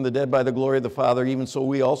raised up from the dead by the glory of the Father, even so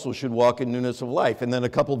we also should walk in newness of life. And then a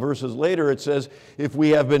couple verses later it says, if we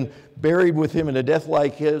have been buried with him in a death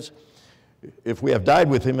like his, if we have died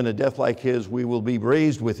with him in a death like his, we will be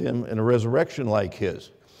raised with him in a resurrection like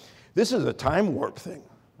his. This is a time warp thing.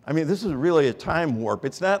 I mean, this is really a time warp.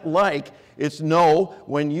 It's not like, it's no,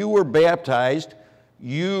 when you were baptized,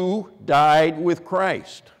 you died with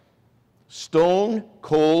Christ. Stone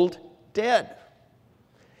cold dead.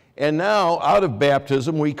 And now, out of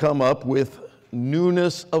baptism, we come up with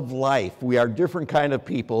newness of life. We are different kind of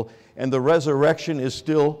people, and the resurrection is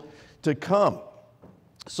still to come.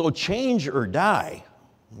 So change or die,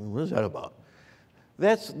 what is that about?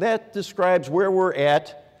 That describes where we're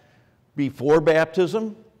at before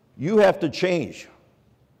baptism. You have to change.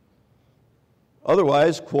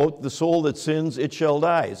 Otherwise, quote, the soul that sins, it shall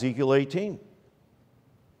die, Ezekiel 18.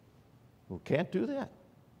 We can't do that.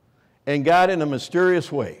 And God, in a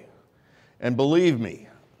mysterious way, and believe me,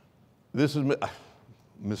 this is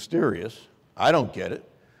mysterious, I don't get it,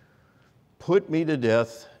 put me to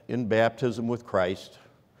death in baptism with Christ.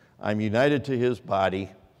 I'm united to his body,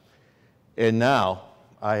 and now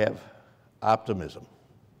I have optimism.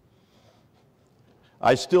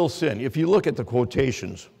 I still sin. If you look at the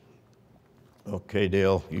quotations, okay,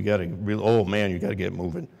 Dale, you got to, oh man, you got to get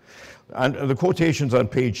moving. On the quotations on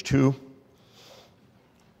page 2,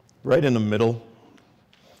 right in the middle,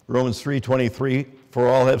 Romans 3:23, for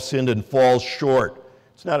all have sinned and fall short.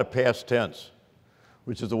 It's not a past tense,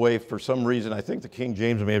 which is the way, for some reason, I think the King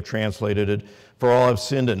James may have translated it, for all have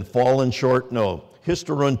sinned and fallen short. No,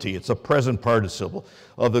 hysterunti, it's a present participle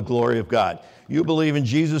of the glory of God. You believe in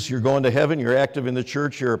Jesus, you're going to heaven, you're active in the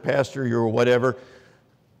church, you're a pastor, you're whatever.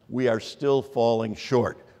 We are still falling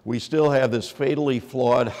short. We still have this fatally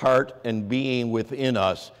flawed heart and being within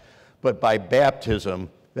us, but by baptism,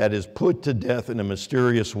 that is put to death in a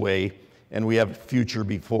mysterious way, and we have a future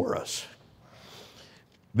before us.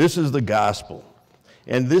 This is the gospel.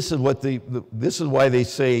 And this is what this is why they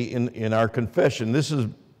say in our confession, this is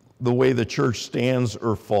the way the church stands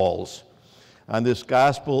or falls on this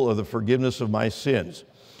gospel of the forgiveness of my sins.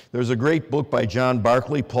 There's a great book by John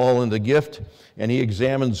Barclay, Paul and the Gift, and he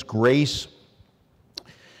examines grace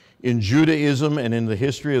in Judaism and in the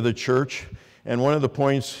history of the church. And one of the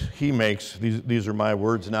points he makes, these are my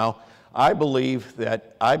words now, I believe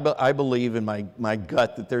in my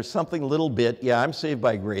gut that there's something a little bit, yeah, I'm saved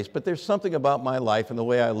by grace, but there's something about my life and the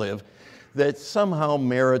way I live that somehow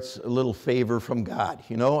merits a little favor from God.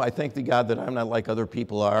 You know, I thank the God that I'm not like other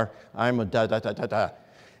people are. I'm a da-da-da-da-da.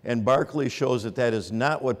 And Barclay shows that that is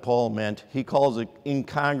not what Paul meant. He calls it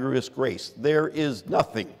incongruous grace. There is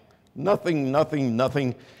nothing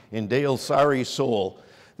in Dale's sorry soul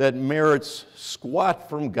that merits squat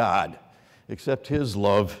from God except his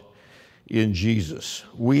love in Jesus.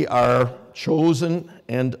 We are chosen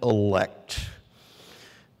and elect.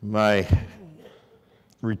 My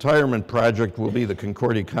retirement project will be the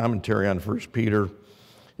Concordia commentary on 1 Peter,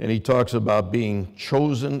 and he talks about being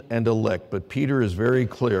chosen and elect. But Peter is very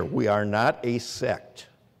clear. We are not a sect.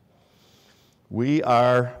 We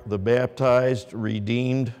are the baptized,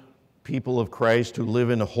 redeemed people of Christ who live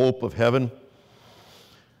in a hope of heaven.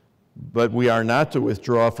 But we are not to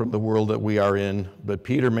withdraw from the world that we are in. But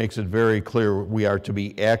Peter makes it very clear we are to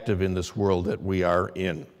be active in this world that we are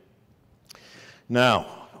in.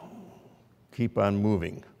 Now, keep on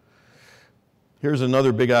moving. Here's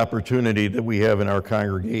another big opportunity that we have in our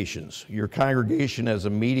congregations. Your congregation as a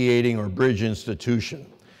mediating or bridge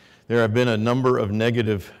institution. There have been a number of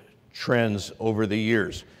negative trends over the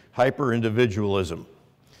years. Hyper-individualism.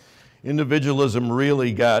 Individualism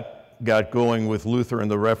really got going with Luther and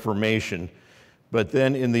the Reformation, but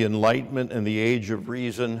then in the Enlightenment and the Age of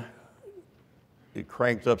Reason, it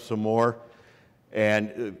cranked up some more.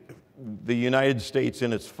 And the United States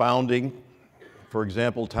in its founding, for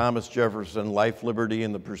example, Thomas Jefferson, life, liberty,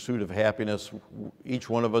 and the pursuit of happiness, each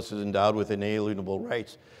one of us is endowed with inalienable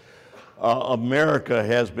rights. America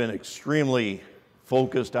has been extremely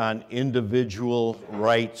focused on individual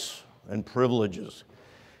rights and privileges.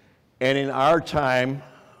 And in our time,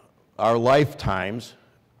 our lifetimes,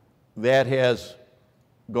 that has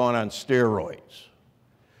gone on steroids.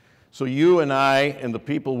 So you and I and the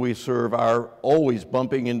people we serve are always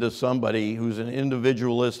bumping into somebody who's an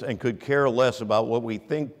individualist and could care less about what we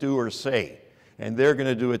think, do, or say. And they're going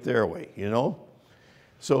to do it their way, you know?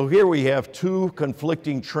 So here we have two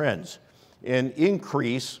conflicting trends: an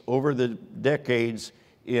increase over the decades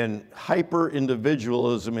in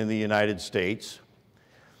hyper-individualism in the United States,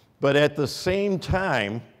 but at the same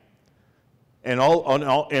time, and all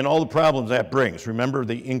the problems that brings. Remember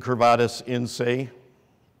the incurvatus in se?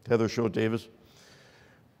 Heather Schott Davis?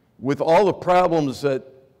 With all the problems that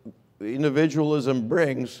individualism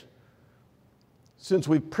brings, since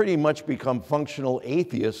we've pretty much become functional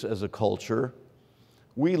atheists as a culture,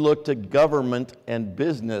 we look to government and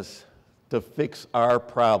business to fix our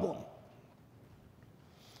problem.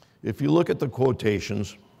 If you look at the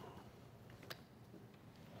quotations,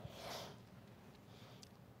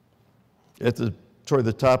 toward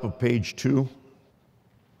the top of page 2,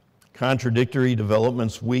 contradictory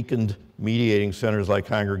developments weakened mediating centers like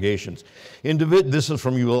congregations. This is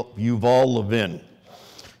from Yuval Levin,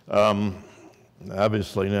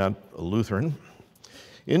 obviously not a Lutheran.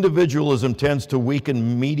 Individualism tends to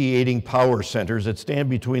weaken mediating power centers that stand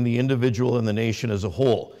between the individual and the nation as a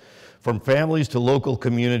whole, from families to local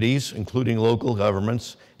communities, including local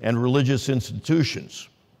governments, and religious institutions.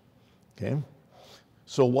 Okay?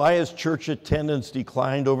 So why has church attendance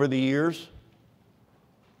declined over the years?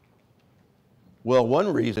 Well,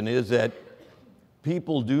 one reason is that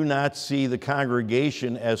people do not see the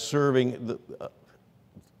congregation as serving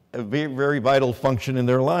a very, very vital function in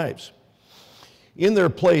their lives. In their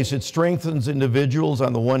place, it strengthens individuals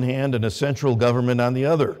on the one hand and a central government on the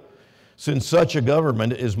other, since such a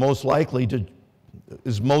government is most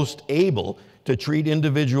able to treat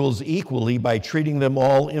individuals equally by treating them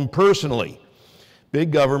all impersonally.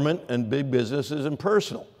 Big government and big business is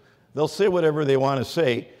impersonal. They'll say whatever they want to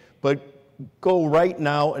say, but go right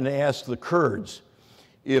now and ask the Kurds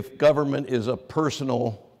if government is a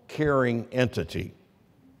personal, caring entity.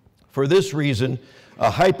 For this reason, a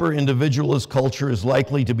hyper-individualist culture is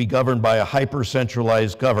likely to be governed by a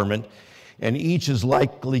hyper-centralized government, and each is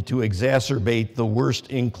likely to exacerbate the worst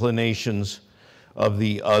inclinations of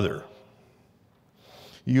the other.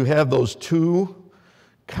 You have those two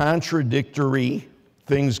contradictory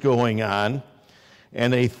things going on,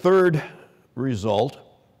 and a third result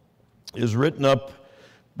is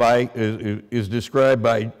described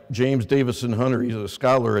by James Davison Hunter. He's a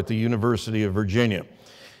scholar at the University of Virginia.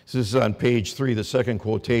 This is on page 3, the second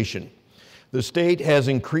quotation. The state has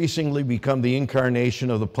increasingly become the incarnation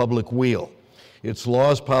of the public weal. Its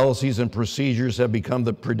laws, policies, and procedures have become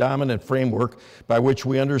the predominant framework by which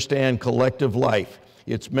we understand collective life,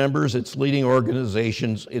 its members, its leading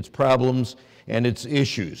organizations, its problems, and its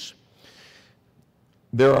issues.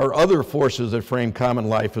 There are other forces that frame common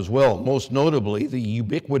life as well, most notably the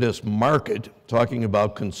ubiquitous market, talking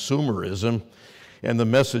about consumerism and the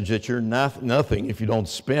message that you're nothing if you don't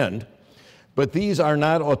spend. But these are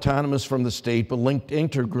not autonomous from the state, but linked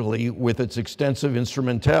integrally with its extensive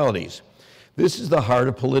instrumentalities. This is the heart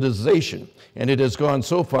of politicization, and it has gone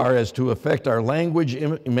so far as to affect our language,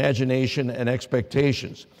 imagination, and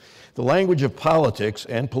expectations. The language of politics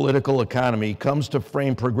and political economy comes to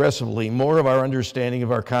frame progressively more of our understanding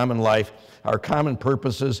of our common life, our common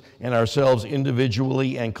purposes, and ourselves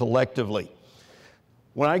individually and collectively.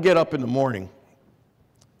 When I get up in the morning,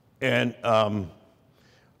 and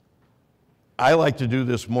I like to do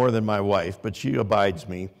this more than my wife, but she abides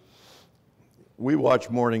me. We watch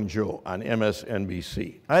Morning Joe on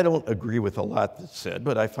MSNBC. I don't agree with a lot that's said,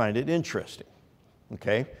 but I find it interesting,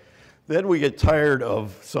 okay? Then we get tired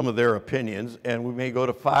of some of their opinions, and we may go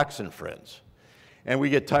to Fox and Friends. And we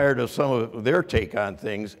get tired of some of their take on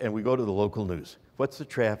things, and we go to the local news. What's the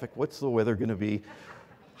traffic? What's the weather going to be?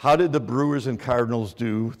 How did the Brewers and Cardinals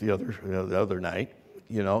do the other night?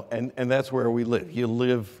 You know, and that's where we live. You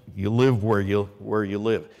live where you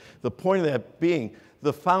live. The point of that being,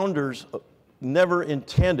 the founders never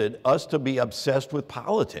intended us to be obsessed with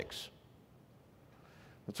politics.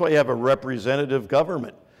 That's why you have a representative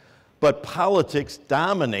government. But politics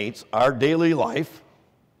dominates our daily life,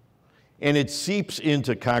 and it seeps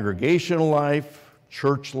into congregational life,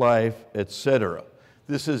 church life, etc.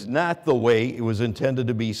 This is not the way it was intended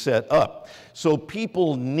to be set up. So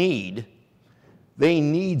people need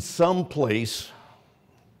some place,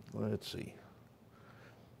 let's see,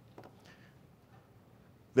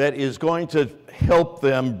 that is going to help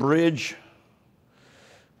them bridge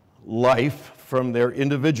life from their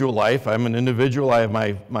individual life. I'm an individual, I have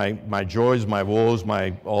my joys, my woes,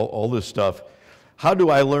 all this stuff. How do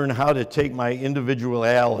I learn how to take my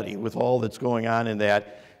individuality with all that's going on in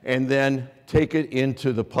that and then take it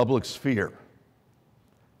into the public sphere?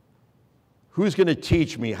 Who's going to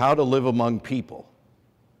teach me how to live among people?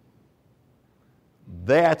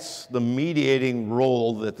 That's the mediating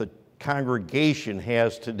role that the congregation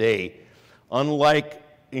has today, unlike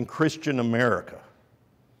in Christian America.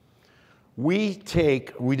 We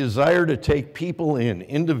desire to take people in,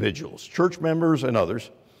 individuals, church members and others,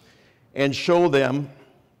 and show them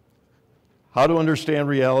how to understand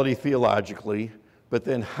reality theologically, but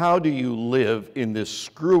then how do you live in this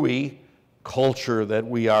screwy culture that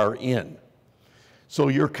we are in? So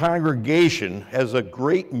your congregation has a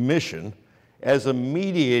great mission as a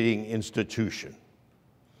mediating institution.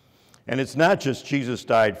 And it's not just Jesus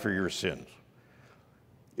died for your sins.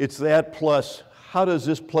 It's that plus, how does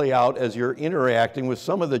this play out as you're interacting with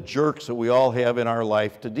some of the jerks that we all have in our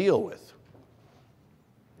life to deal with?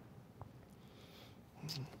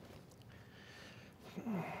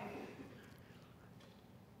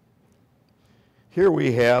 Here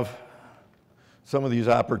we have some of these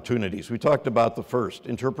opportunities. We talked about the first,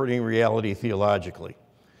 interpreting reality theologically.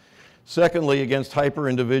 Secondly, against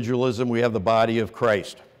hyper-individualism, we have the body of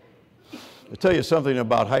Christ. I'll tell you something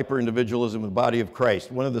about hyper-individualism in the body of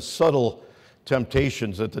Christ. One of the subtle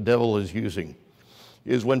temptations that the devil is using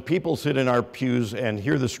is when people sit in our pews and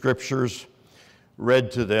hear the scriptures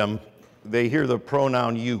read to them, they hear the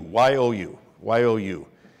pronoun you, Y-O-U, Y-O-U.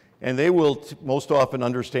 And they will most often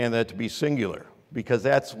understand that to be singular, because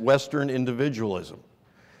that's Western individualism.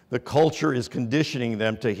 The culture is conditioning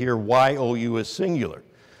them to hear Y-O-U as singular.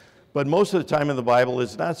 But most of the time in the Bible,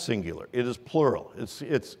 it's not singular. It is plural.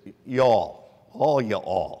 It's y'all, all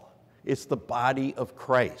y'all. It's the body of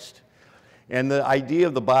Christ. And the idea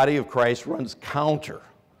of the body of Christ runs counter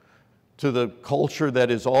to the culture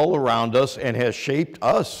that is all around us and has shaped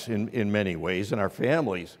us in many ways in our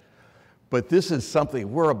families. But this is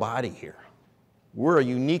something, we're a body here. We're a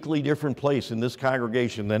uniquely different place in this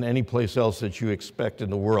congregation than any place else that you expect in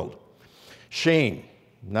the world. Shame,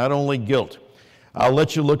 not only guilt. I'll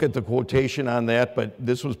let you look at the quotation on that, but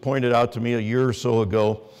this was pointed out to me a year or so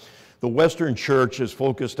ago. The Western church is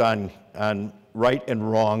focused on right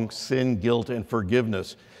and wrong, sin, guilt, and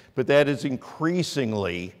forgiveness. But that is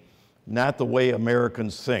increasingly not the way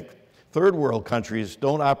Americans think. Third world countries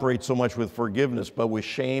don't operate so much with forgiveness, but with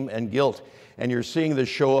shame and guilt. And you're seeing this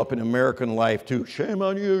show up in American life too. Shame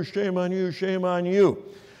on you, shame on you, shame on you.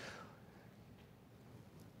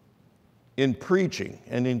 In preaching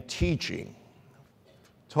and in teaching,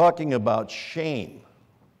 talking about shame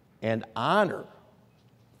and honor,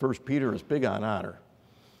 1 Peter is big on honor,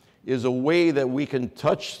 is a way that we can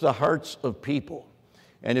touch the hearts of people.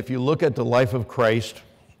 And if you look at the life of Christ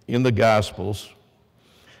in the Gospels,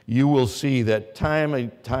 you will see that time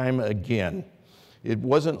and time again, it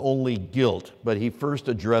wasn't only guilt, but he first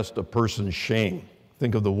addressed a person's shame.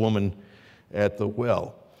 Think of the woman at the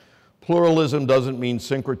well. Pluralism doesn't mean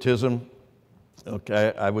syncretism.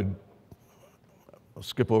 Okay, I'll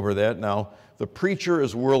skip over that now. The preacher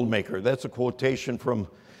is world maker. That's a quotation from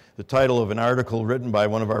the title of an article written by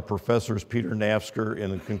one of our professors, Peter Nafsker,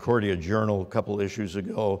 in the Concordia Journal a couple issues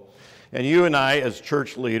ago. And you and I, as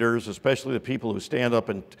church leaders, especially the people who stand up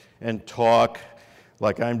and talk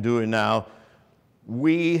like I'm doing now,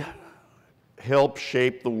 we help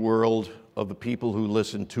shape the world of the people who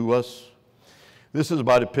listen to us. This is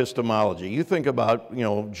about epistemology. You think about,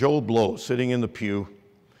 Joe Blow sitting in the pew,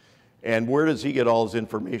 and where does he get all his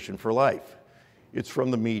information for life? It's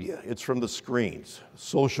from the media. It's from the screens,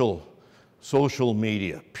 social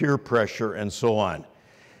media, peer pressure, and so on.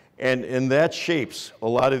 And that shapes a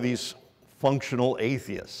lot of these functional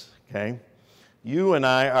atheists, okay? You and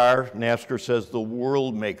I are, Nafsker says, the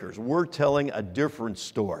world makers. We're telling a different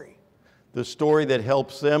story, the story that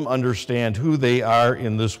helps them understand who they are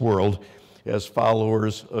in this world as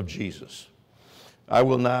followers of Jesus. I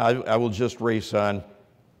will just race on.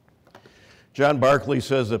 John Barclay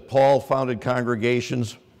says that Paul founded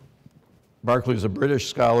congregations. Barclay is a British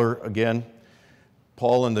scholar, again.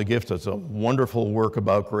 Paul and the Gift is a wonderful work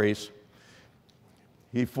about grace.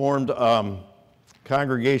 He formed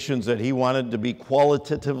congregations that he wanted to be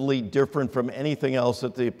qualitatively different from anything else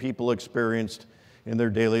that the people experienced in their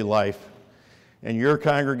daily life. And your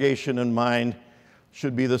congregation and mine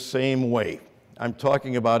should be the same way. I'm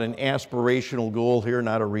talking about an aspirational goal here,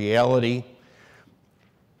 not a reality.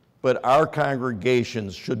 But our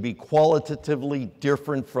congregations should be qualitatively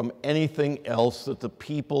different from anything else that the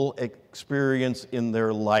people experience in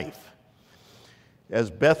their life.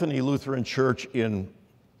 As Bethany Lutheran Church in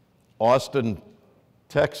Austin,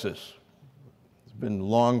 Texas, has been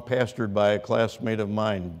long pastored by a classmate of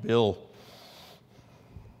mine, Bill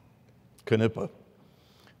Knippa.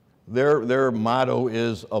 Their motto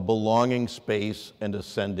is a belonging space and a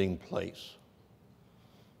sending place.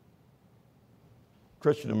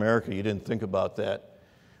 Christian America, you didn't think about that.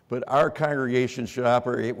 But our congregation should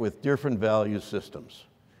operate with different value systems,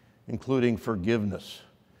 including forgiveness,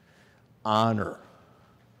 honor,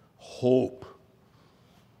 hope,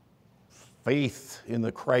 faith in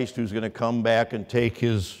the Christ who's going to come back and take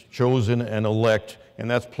his chosen and elect, and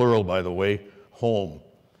that's plural, by the way, home.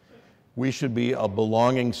 We should be a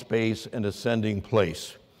belonging space and a sending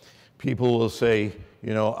place. People will say,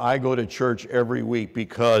 you know, I go to church every week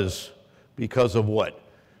because of what?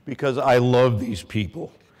 Because I love these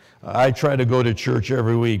people. I try to go to church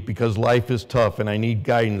every week because life is tough and I need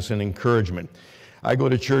guidance and encouragement. I go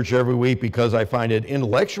to church every week because I find it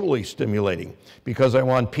intellectually stimulating, because I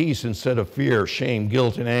want peace instead of fear, shame,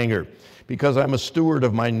 guilt, and anger, because I'm a steward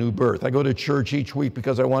of my new birth. I go to church each week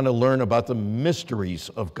because I want to learn about the mysteries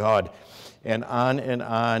of God, and on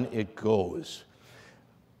it goes.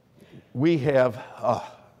 We have,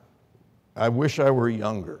 I wish I were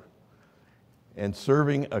younger and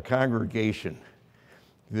serving a congregation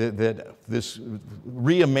that this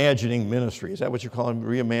reimagining ministry, is that what you call them,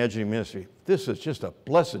 reimagining ministry? This is just a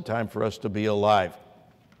blessed time for us to be alive.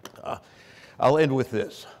 I'll end with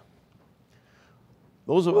this.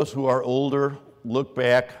 Those of us who are older look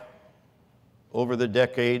back over the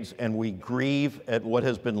decades and we grieve at what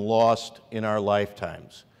has been lost in our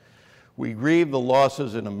lifetimes. We grieve the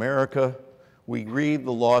losses in America. We grieve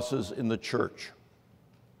the losses in the church.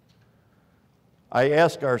 I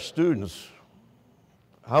ask our students,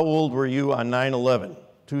 how old were you on 9/11,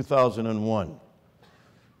 2001?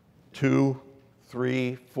 2,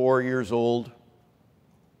 3, 4 years old.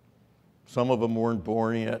 Some of them weren't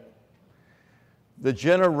born yet. The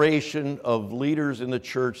generation of leaders in the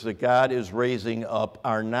church that God is raising up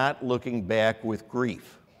are not looking back with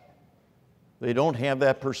grief. They don't have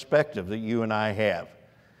that perspective that you and I have.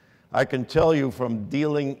 I can tell you from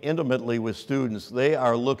dealing intimately with students, they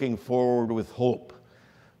are looking forward with hope.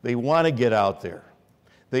 They want to get out there.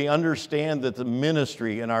 They understand that the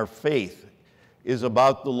ministry and our faith is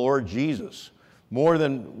about the Lord Jesus, more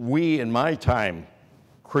than we in my time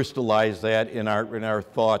crystallize that in our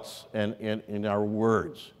thoughts and in our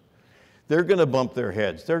words. They're going to bump their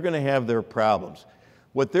heads. They're going to have their problems.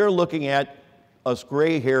 What they're looking at us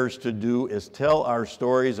gray hairs to do is tell our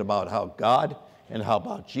stories about how God and how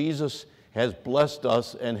about Jesus has blessed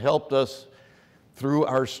us and helped us through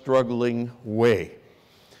our struggling way.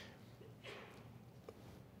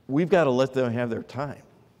 We've got to let them have their time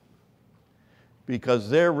because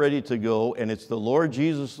they're ready to go, and it's the Lord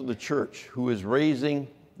Jesus of the church who is raising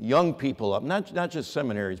young people up, not just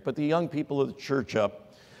seminaries, but the young people of the church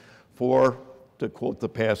up for, to quote the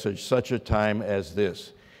passage, such a time as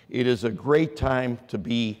this. It is a great time to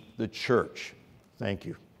be the church. Thank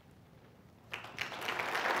you.